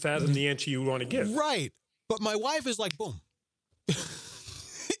couldn't fathom the answer you want to give. Right. But my wife is like, boom.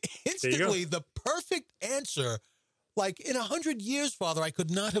 Instantly, the perfect answer. Like in 100 years, Father, I could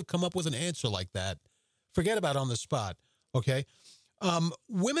not have come up with an answer like that. Forget about on the spot. Okay.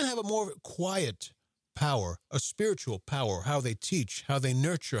 Women have a more quiet power, a spiritual power, how they teach, how they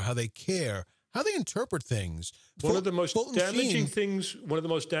nurture, how they care, how they interpret things. One of the most damaging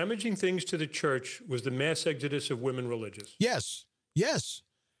things to the church was the mass exodus of women religious. Yes.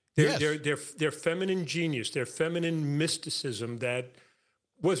 Their feminine genius, their feminine mysticism that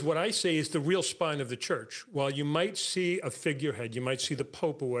was what I say is the real spine of the church. While you might see a figurehead, you might see the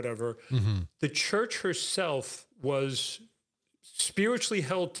Pope or whatever, the church herself was spiritually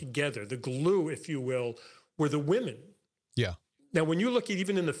held together. The glue, if you will, were the women. Yeah. Now, when you look at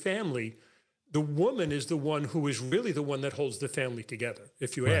even in the family, the woman is the one who is really the one that holds the family together,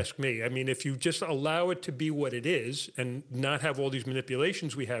 if you ask me. I mean, if you just allow it to be what it is and not have all these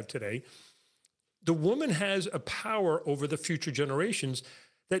manipulations we have today, the woman has a power over the future generations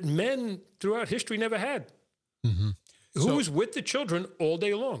that men throughout history never had. Mm-hmm. Who was with the children all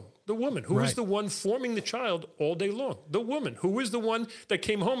day long? The woman. Who was the one forming the child all day long? The woman. Who was the one that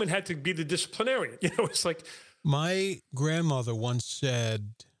came home and had to be the disciplinarian? It's like... My grandmother once said,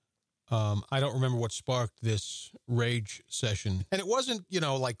 I don't remember what sparked this rage session. And it wasn't,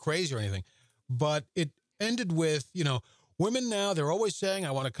 like crazy or anything, but it ended with, women now, they're always saying,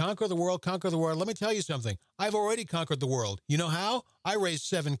 I want to conquer the world, conquer the world. Let me tell you something. I've already conquered the world. You know how? I raised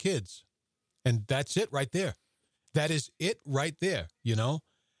 7 kids. And that's it right there. That is it right there,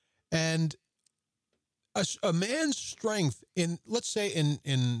 And a man's strength let's say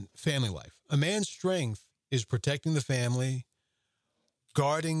in family life, a man's strength is protecting the family,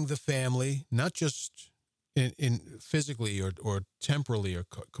 guarding the family, not just in physically or temporally or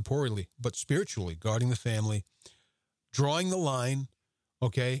corporeally, but spiritually, guarding the family, drawing the line,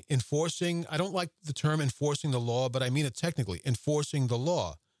 okay, enforcing, I don't like the term enforcing the law, but I mean it technically, enforcing the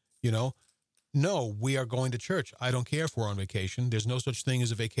law, No, we are going to church. I don't care if we're on vacation. There's no such thing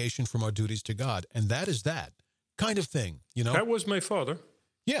as a vacation from our duties to God. And that is that kind of thing, That was my father.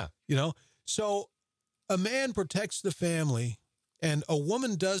 Yeah, So a man protects the family, and a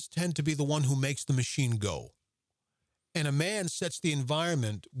woman does tend to be the one who makes the machine go. And a man sets the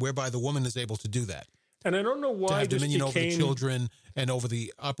environment whereby the woman is able to do that. And I don't know why to have this dominion over the became... children and over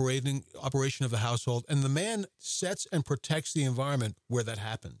the operation of the household. And the man sets and protects the environment where that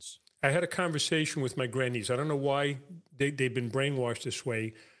happens. I had a conversation with my grannies. I don't know why they've been brainwashed this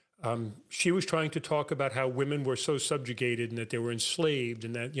way. She was trying to talk about how women were so subjugated and that they were enslaved,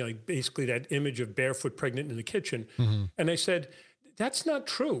 and that, basically that image of barefoot pregnant in the kitchen. Mm-hmm. And I said, that's not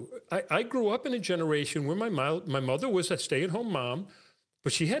true. I grew up in a generation where my mother was a stay-at-home mom,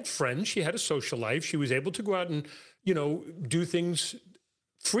 but she had friends. She had a social life. She was able to go out and, do things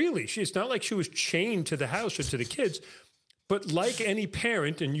freely. It's not like she was chained to the house or to the kids. But like any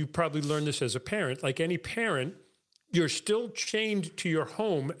parent, and you probably learned this as a parent, like any parent, you're still chained to your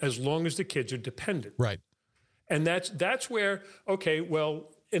home as long as the kids are dependent. Right. And that's where, okay, well,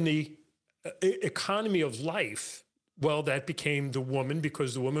 in the economy of life, well, that became the woman,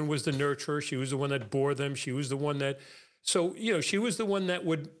 because the woman was the nurturer. She was the one that bore them. She was the one that, she was the one that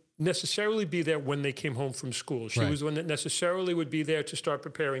would necessarily be there when they came home from school. She was the one that necessarily would be there to start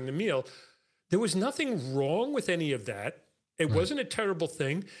preparing the meal. There was nothing wrong with any of that. It wasn't a terrible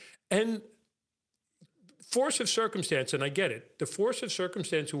thing. And force of circumstance, and I get it, the force of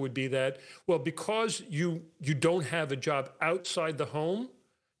circumstance would be that, well, because you don't have a job outside the home,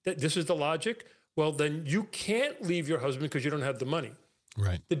 that this is the logic, well, then you can't leave your husband because you don't have the money.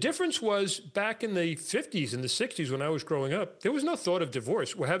 Right. The difference was back in the 50s and the 60s when I was growing up, there was no thought of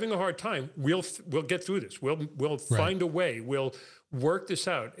divorce. We're having a hard time. We'll get through this. We'll find a way. We'll work this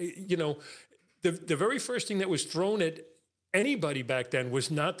out. The very first thing that was thrown at anybody back then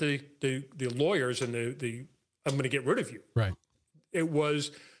was not the lawyers and the I'm going to get rid of you. Right. It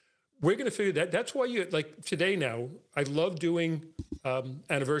was, we're going to figure that. That's why like today now, I love doing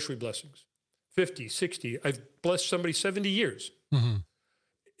anniversary blessings, 50, 60. I've blessed somebody 70 years. Mm-hmm.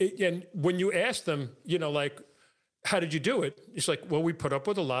 And when you ask them, like, how did you do it? It's like, well, we put up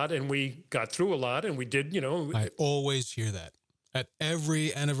with a lot and we got through a lot and we did, I always hear that at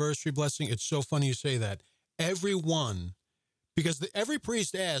every anniversary blessing. It's so funny you say that. Everyone, because every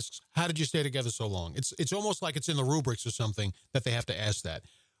priest asks, how did you stay together so long? It's almost like it's in the rubrics or something that they have to ask that.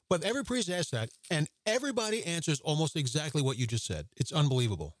 But every priest asks that, and everybody answers almost exactly what you just said. It's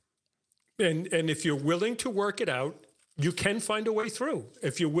unbelievable. And if you're willing to work it out, you can find a way through.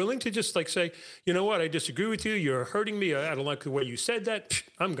 If you're willing to just like say, you know what, I disagree with you. You're hurting me. I don't like the way you said that.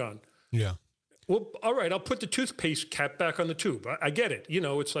 I'm gone. Yeah. Well, all right, I'll put the toothpaste cap back on the tube. I get it.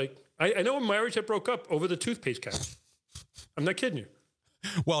 It's like, I know a marriage that broke up over the toothpaste cap. I'm not kidding you.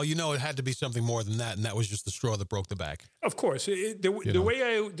 Well, it had to be something more than that, and that was just the straw that broke the back. Of course. The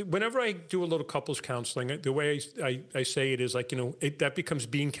way whenever I do a little couples counseling, the way I say it is like, that becomes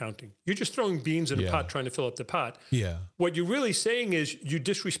bean counting. You're just throwing beans in a pot trying to fill up the pot. Yeah. What you're really saying is you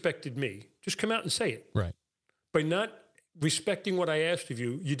disrespected me. Just come out and say it. Right. By not respecting what I asked of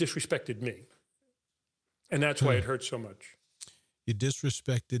you, you disrespected me. And that's why it hurts so much. You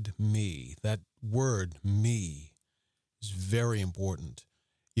disrespected me. That word, me, is very important.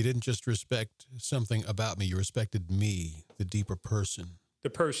 You didn't just respect something about me. You respected me, the deeper person. The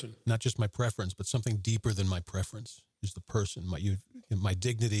person. Not just my preference, but something deeper than my preference is the person, my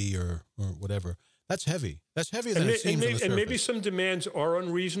dignity or whatever. That's heavy. That's heavier than it seems on the surface. And maybe some demands are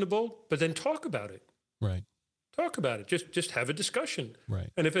unreasonable, but then talk about it. Right. Talk about it. Just have a discussion.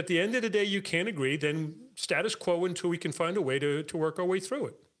 Right. And if at the end of the day you can't agree, then status quo until we can find a way to work our way through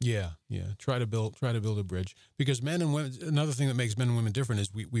it. Yeah. Try to build a bridge, because men and women. Another thing that makes men and women different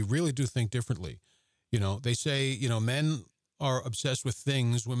is we really do think differently. They say men are obsessed with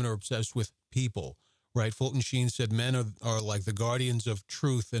things, women are obsessed with people. Right? Fulton Sheen said men are like the guardians of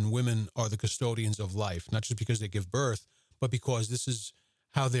truth, and women are the custodians of life. Not just because they give birth, but because this is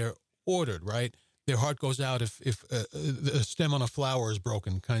how they're ordered. Right? Their heart goes out if a stem on a flower is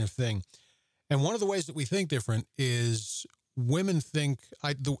broken, kind of thing. And one of the ways that we think different is women think,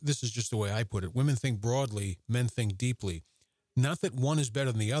 this is just the way I put it, women think broadly, men think deeply. Not that one is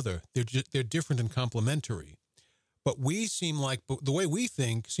better than the other. They're different and complementary. But we seem like, the way we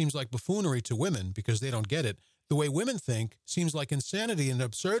think seems like buffoonery to women because they don't get it. The way women think seems like insanity and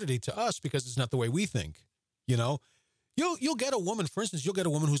absurdity to us because it's not the way we think. You know, you'll get a woman, for instance, you'll get a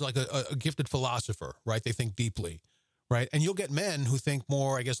woman who's like a gifted philosopher, right? They think deeply, right? And you'll get men who think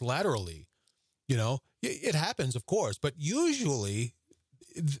more, I guess, laterally. You know, it happens, of course, but usually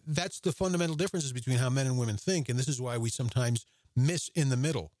that's the fundamental differences between how men and women think. And this is why we sometimes miss in the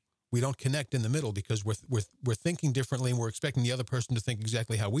middle. We don't connect in the middle because we're thinking differently and we're expecting the other person to think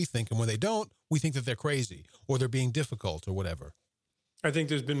exactly how we think. And when they don't, we think that they're crazy or they're being difficult or whatever. I think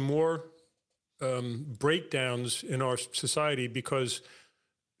there's been more breakdowns in our society because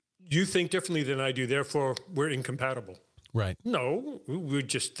you think differently than I do. Therefore, we're incompatible. Right. No, we're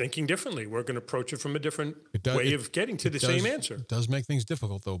just thinking differently. We're going to approach it from a different way of getting to the same answer. It does make things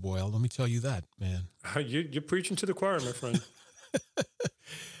difficult, though, Boyle. Let me tell you that, man. You're preaching to the choir, my friend.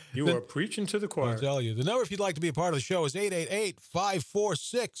 You are preaching to the choir. I'll tell you. The number, if you'd like to be a part of the show, is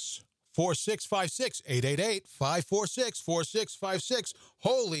 888-546-4656. 888-546-4656.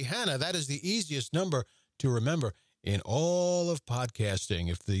 Holy Hannah, that is the easiest number to remember in all of podcasting.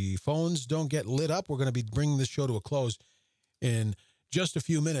 If the phones don't get lit up, we're going to be bringing this show to a close in just a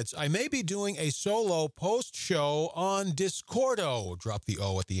few minutes. I may be doing a solo post show on Discordo. Drop the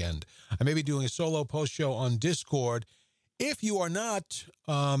O at the end. I may be doing a solo post show on Discord. If you are not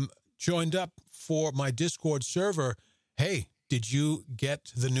joined up for my Discord server, hey, did you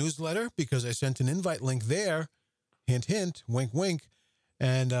get the newsletter? Because I sent an invite link there. Hint, hint, wink, wink.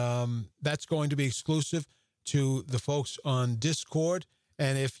 And that's going to be exclusive to the folks on Discord.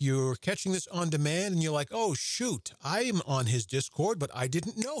 And if you're catching this on demand and you're like, oh, shoot, I'm on his Discord, but I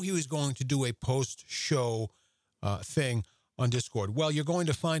didn't know he was going to do a post-show thing on Discord. Well, you're going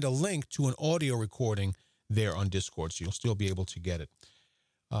to find a link to an audio recording there on Discord, so you'll still be able to get it.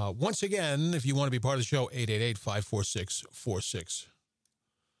 Once again, if you want to be part of the show,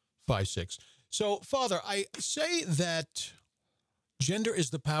 888-546-4656. So, Father, I say that gender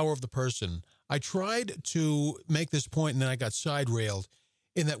is the power of the person. I tried to make this point, and then I got side-railed,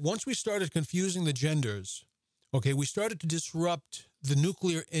 in that once we started confusing the genders, okay, we started to disrupt the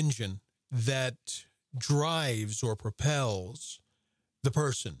nuclear engine that drives or propels the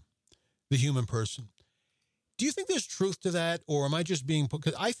person, the human person. Do you think there's truth to that, or am I just being...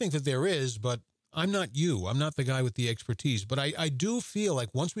 Because I think that there is, but I'm not you. I'm not the guy with the expertise. But I do feel like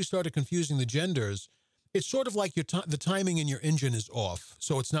once we started confusing the genders, it's sort of like the timing in your engine is off,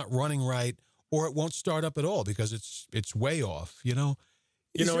 so it's not running right, or it won't start up at all because it's way off, you know?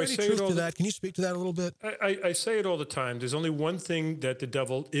 Is there any truth to that? Can you speak to that a little bit? I say it all the time. There's only one thing that the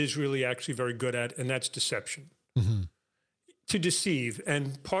devil is really actually very good at, and that's deception. Mm-hmm. To deceive,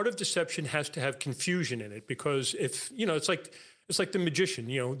 and part of deception has to have confusion in it because if it's like the magician.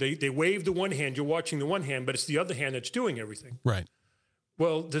 They wave the one hand, you're watching the one hand, but it's the other hand that's doing everything. Right.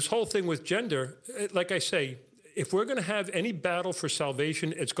 Well, this whole thing with gender, like I say, if we're going to have any battle for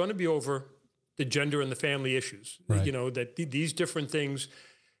salvation, it's going to be over the gender and the family issues. Right. That these different things,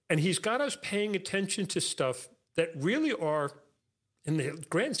 and he's got us paying attention to stuff that really are, in the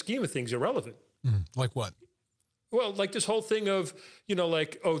grand scheme of things, irrelevant. Like what? Well, like this whole thing of, there's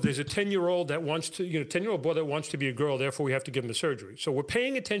a 10-year-old that wants to, 10-year-old boy that wants to be a girl, therefore we have to give him a surgery. So we're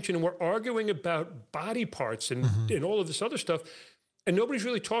paying attention and we're arguing about body parts and all of this other stuff. And nobody's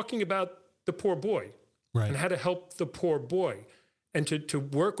really talking about the poor boy and how to help the poor boy and to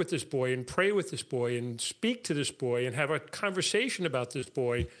work with this boy and pray with this boy and speak to this boy and have a conversation about this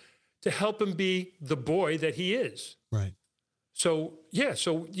boy to help him be the boy that he is. Right. So,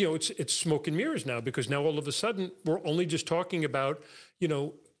 it's smoke and mirrors now because now all of a sudden we're only just talking about,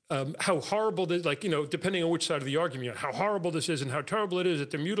 how horrible this, depending on which side of the argument, how horrible this is and how terrible it is that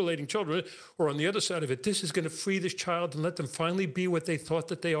they're mutilating children, or on the other side of it, this is going to free this child and let them finally be what they thought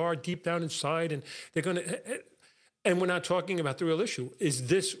that they are deep down inside. And they're going to, and we're not talking about the real issue. Is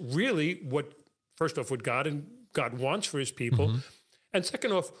this really first off, what God wants for his people? Mm-hmm. And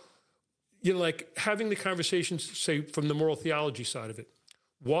second off, having the conversations, say, from the moral theology side of it.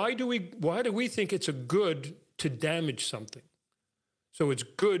 Why do we think it's a good to damage something? So it's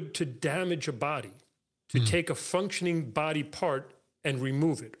good to damage a body, to take a functioning body part and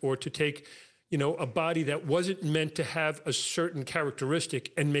remove it, or to take, a body that wasn't meant to have a certain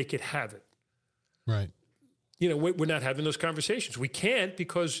characteristic and make it have it. Right. We're not having those conversations. We can't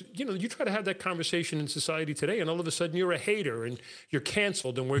because, you try to have that conversation in society today and all of a sudden you're a hater and you're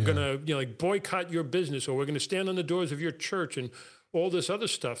canceled and we're going to, boycott your business, or we're going to stand on the doors of your church and all this other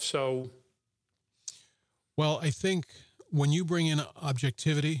stuff. So. Well, I think when you bring in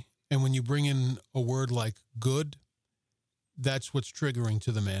objectivity and when you bring in a word like good, that's what's triggering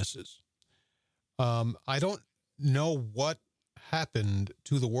to the masses. I don't know what happened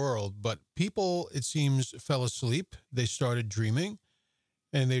to the world, but people, it seems, fell asleep. They started dreaming,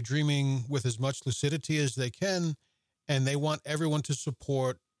 and they're dreaming with as much lucidity as they can, and they want everyone to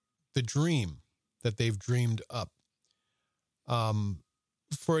support the dream that they've dreamed up.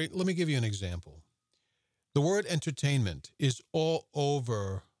 Let me give you an example. The word entertainment is all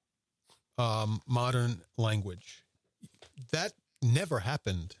over modern language. That never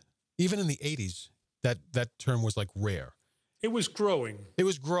happened. Even in the 80s, that term was like rare. It was growing. It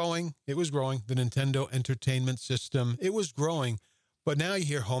was growing. The Nintendo Entertainment System, it was growing. But now you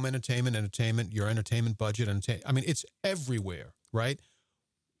hear home entertainment, your entertainment budget. I mean, it's everywhere, right?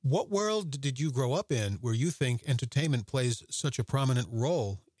 What world did you grow up in where you think entertainment plays such a prominent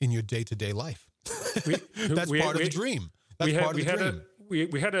role in your day-to-day life? That's part of the dream. That's part of the dream.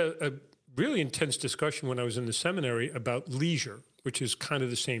 We had a really intense discussion when I was in the seminary about leisure, which is kind of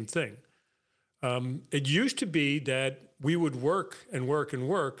the same thing. It used to be that we would work and work and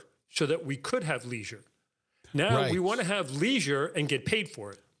work so that we could have leisure. Now we want to have leisure and get paid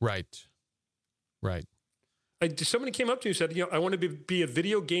for it. Right. Somebody came up to me and said, I want to be a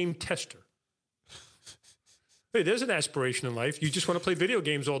video game tester. Hey, there's an aspiration in life. You just want to play video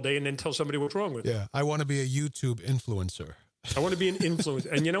games all day and then tell somebody what's wrong with it. Yeah, I want to be a YouTube influencer. I want to be an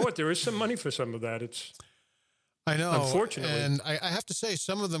influencer. And you know what? There is some money for some of that. I know. Unfortunately. And I have to say,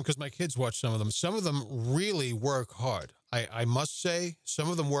 some of them, because my kids watch some of them really work hard. I must say, some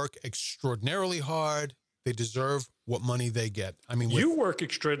of them work extraordinarily hard. They deserve what money they get. I mean, you work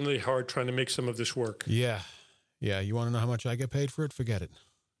extraordinarily hard trying to make some of this work. Yeah. You want to know how much I get paid for it? Forget it.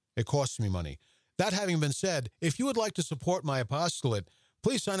 It costs me money. That having been said, if you would like to support my apostolate,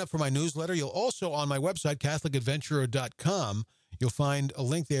 please sign up for my newsletter. You'll also, on my website, CatholicAdventurer.com, you'll find a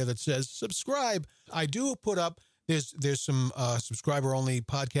link there that says subscribe. I do put up, there's some subscriber-only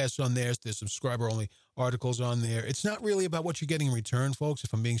podcasts on there. There's subscriber-only articles on there. It's not really about what you're getting in return, folks,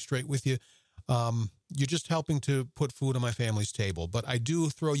 if I'm being straight with you. You're just helping to put food on my family's table. But I do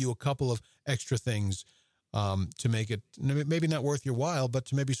throw you a couple of extra things to make it maybe not worth your while, but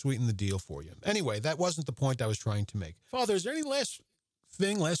to maybe sweeten the deal for you. Anyway, that wasn't the point I was trying to make. Father, is there any last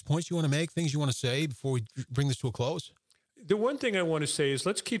points you want to make, things you want to say before we bring this to a close? The one thing I want to say is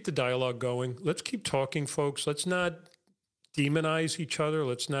let's keep the dialogue going. Let's keep talking, folks. Let's not demonize each other.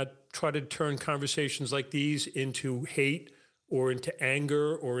 Let's not try to turn conversations like these into hate or into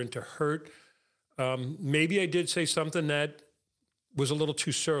anger or into hurt. Maybe I did say something that was a little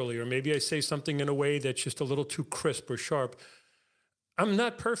too surly, or maybe I say something in a way that's just a little too crisp or sharp. I'm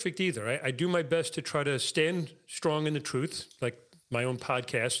not perfect either. I do my best to try to stand strong in the truth, like my own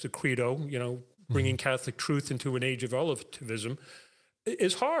podcast, The Credo, bringing Catholic truth into an age of relativism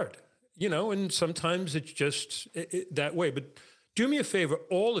is hard, and sometimes it's just that way. But do me a favor,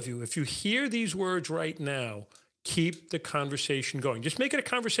 all of you, if you hear these words right now, keep the conversation going. Just make it a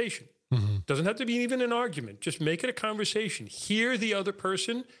conversation. Mm-hmm. Doesn't have to be even an argument. Just make it a conversation. Hear the other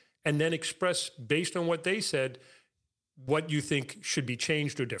person and then express, based on what they said, what you think should be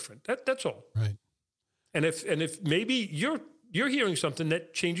changed or different. That's all. Right. And if maybe you're hearing something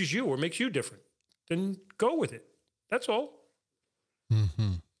that changes you or makes you different, then go with it. That's all.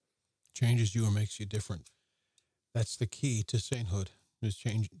 Mm-hmm. Changes you or makes you different. That's the key to sainthood, is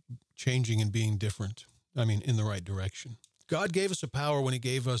changing and being different. I mean, in the right direction. God gave us a power when he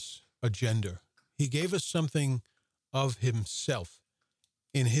gave us a gender. He gave us something of himself.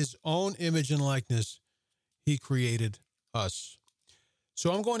 In his own image and likeness, he created us.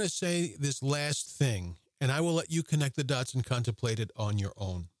 So I'm going to say this last thing, and I will let you connect the dots and contemplate it on your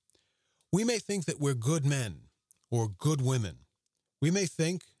own. We may think that we're good men or good women. We may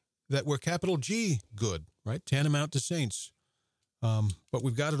think that we're capital G good, right? Tantamount to saints. But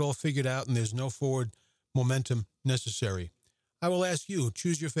we've got it all figured out, and there's no forward momentum necessary. I will ask you,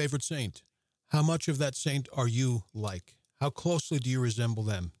 choose your favorite saint. How much of that saint are you like? How closely do you resemble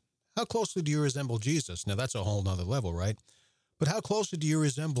them? How closely do you resemble Jesus? Now, that's a whole nother level, right? But how closely do you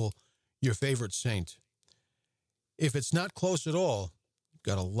resemble your favorite saint? If it's not close at all, you've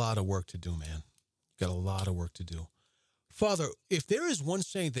got a lot of work to do, man. You've got a lot of work to do. Father, if there is one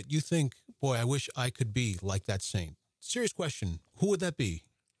saint that you think, boy, I wish I could be like that saint, serious question, who would that be?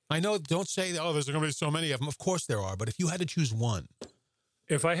 I know, don't say, there's going to be so many of them. Of course there are, but if you had to choose one.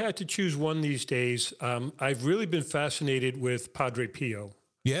 If I had to choose one these days, I've really been fascinated with Padre Pio.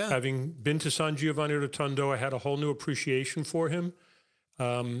 Yeah. Having been to San Giovanni Rotondo, I had a whole new appreciation for him.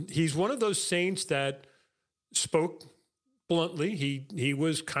 He's one of those saints that spoke bluntly. He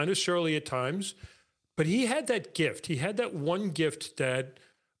was kind of surly at times, but he had that gift. He had that one gift that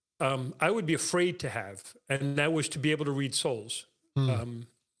I would be afraid to have, and that was to be able to read souls.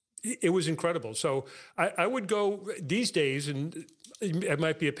 it was incredible. So I would go these days, and it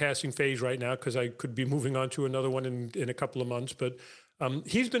might be a passing phase right now because I could be moving on to another one in a couple of months. But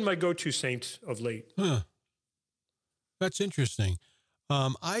he's been my go-to saint of late. Huh. That's interesting.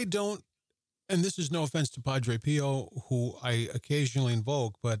 I don't, and this is no offense to Padre Pio, who I occasionally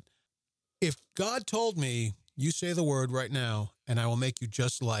invoke, but if God told me, you say the word right now, and I will make you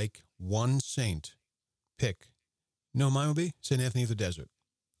just like one saint, pick. No, mine would be St. Anthony of the Desert.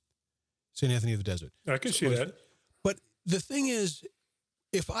 St. Anthony of the Desert. I can see that. But the thing is,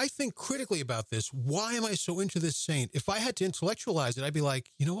 if I think critically about this, why am I so into this saint? If I had to intellectualize it, I'd be like,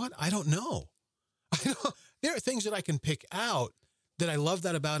 you know what? I don't know. There are things that I can pick out that I love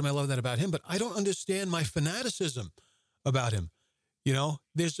that about him. I love that about him, but I don't understand my fanaticism about him. You know,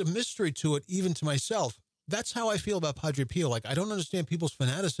 there's a mystery to it, even to myself. That's how I feel about Padre Pio. Like, I don't understand people's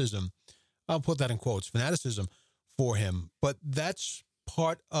fanaticism. I'll put that in quotes, fanaticism for him. But that's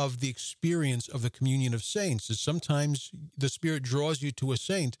part of the experience of the communion of saints, is sometimes the Spirit draws you to a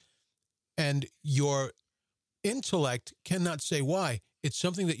saint and your intellect cannot say why. It's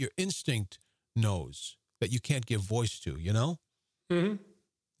something that your instinct knows that you can't give voice to, you know? Mm-hmm.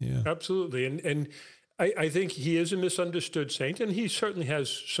 Yeah. Absolutely. And I think he is a misunderstood saint, and he certainly has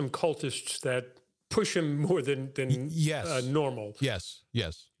some cultists that push him more than yes. Normal. Yes,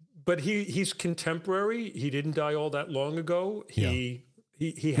 yes. But he's contemporary. He didn't die all that long ago. He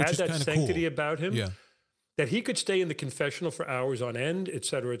had that sanctity about him that he could stay in the confessional for hours on end, et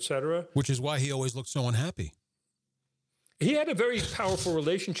cetera, et cetera. Which is why he always looked so unhappy. He had a very powerful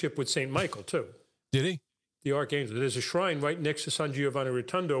relationship with St. Michael, too. Did he? The Archangel. There's a shrine right next to San Giovanni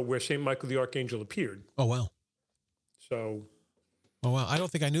Rotondo where St. Michael the Archangel appeared. Oh, wow. So. Oh, wow. I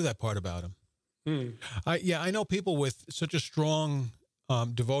don't think I knew that part about him. I know people with such a strong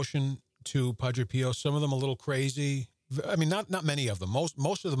devotion to Padre Pio. Some of them a little crazy. I mean, not many of them.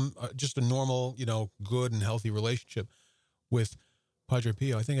 Most of them just a normal, good and healthy relationship with Padre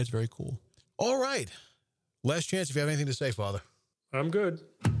Pio. I think that's very cool. All right. Last chance if you have anything to say, Father. I'm good.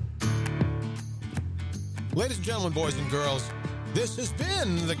 Ladies and gentlemen, boys and girls, this has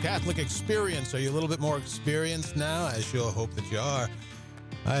been the Catholic Experience. Are you a little bit more experienced now? I sure hope that you are.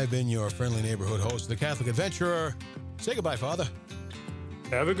 I've been your friendly neighborhood host, the Catholic Adventurer. Say goodbye, Father.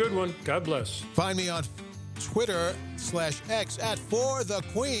 Have a good one. God bless. Find me on Twitter/X at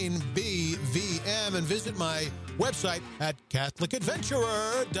ForTheQueenBVM and visit my website at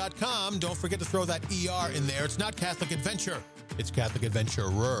CatholicAdventurer.com. Don't forget to throw that ER in there. It's not Catholic Adventure. It's Catholic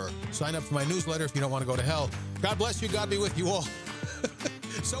Adventurer. Sign up for my newsletter if you don't want to go to hell. God bless you. God be with you all.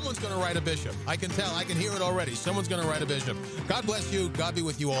 Someone's going to write a bishop. I can tell. I can hear it already. Someone's going to write a bishop. God bless you. God be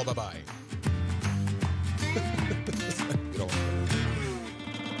with you all. Bye-bye.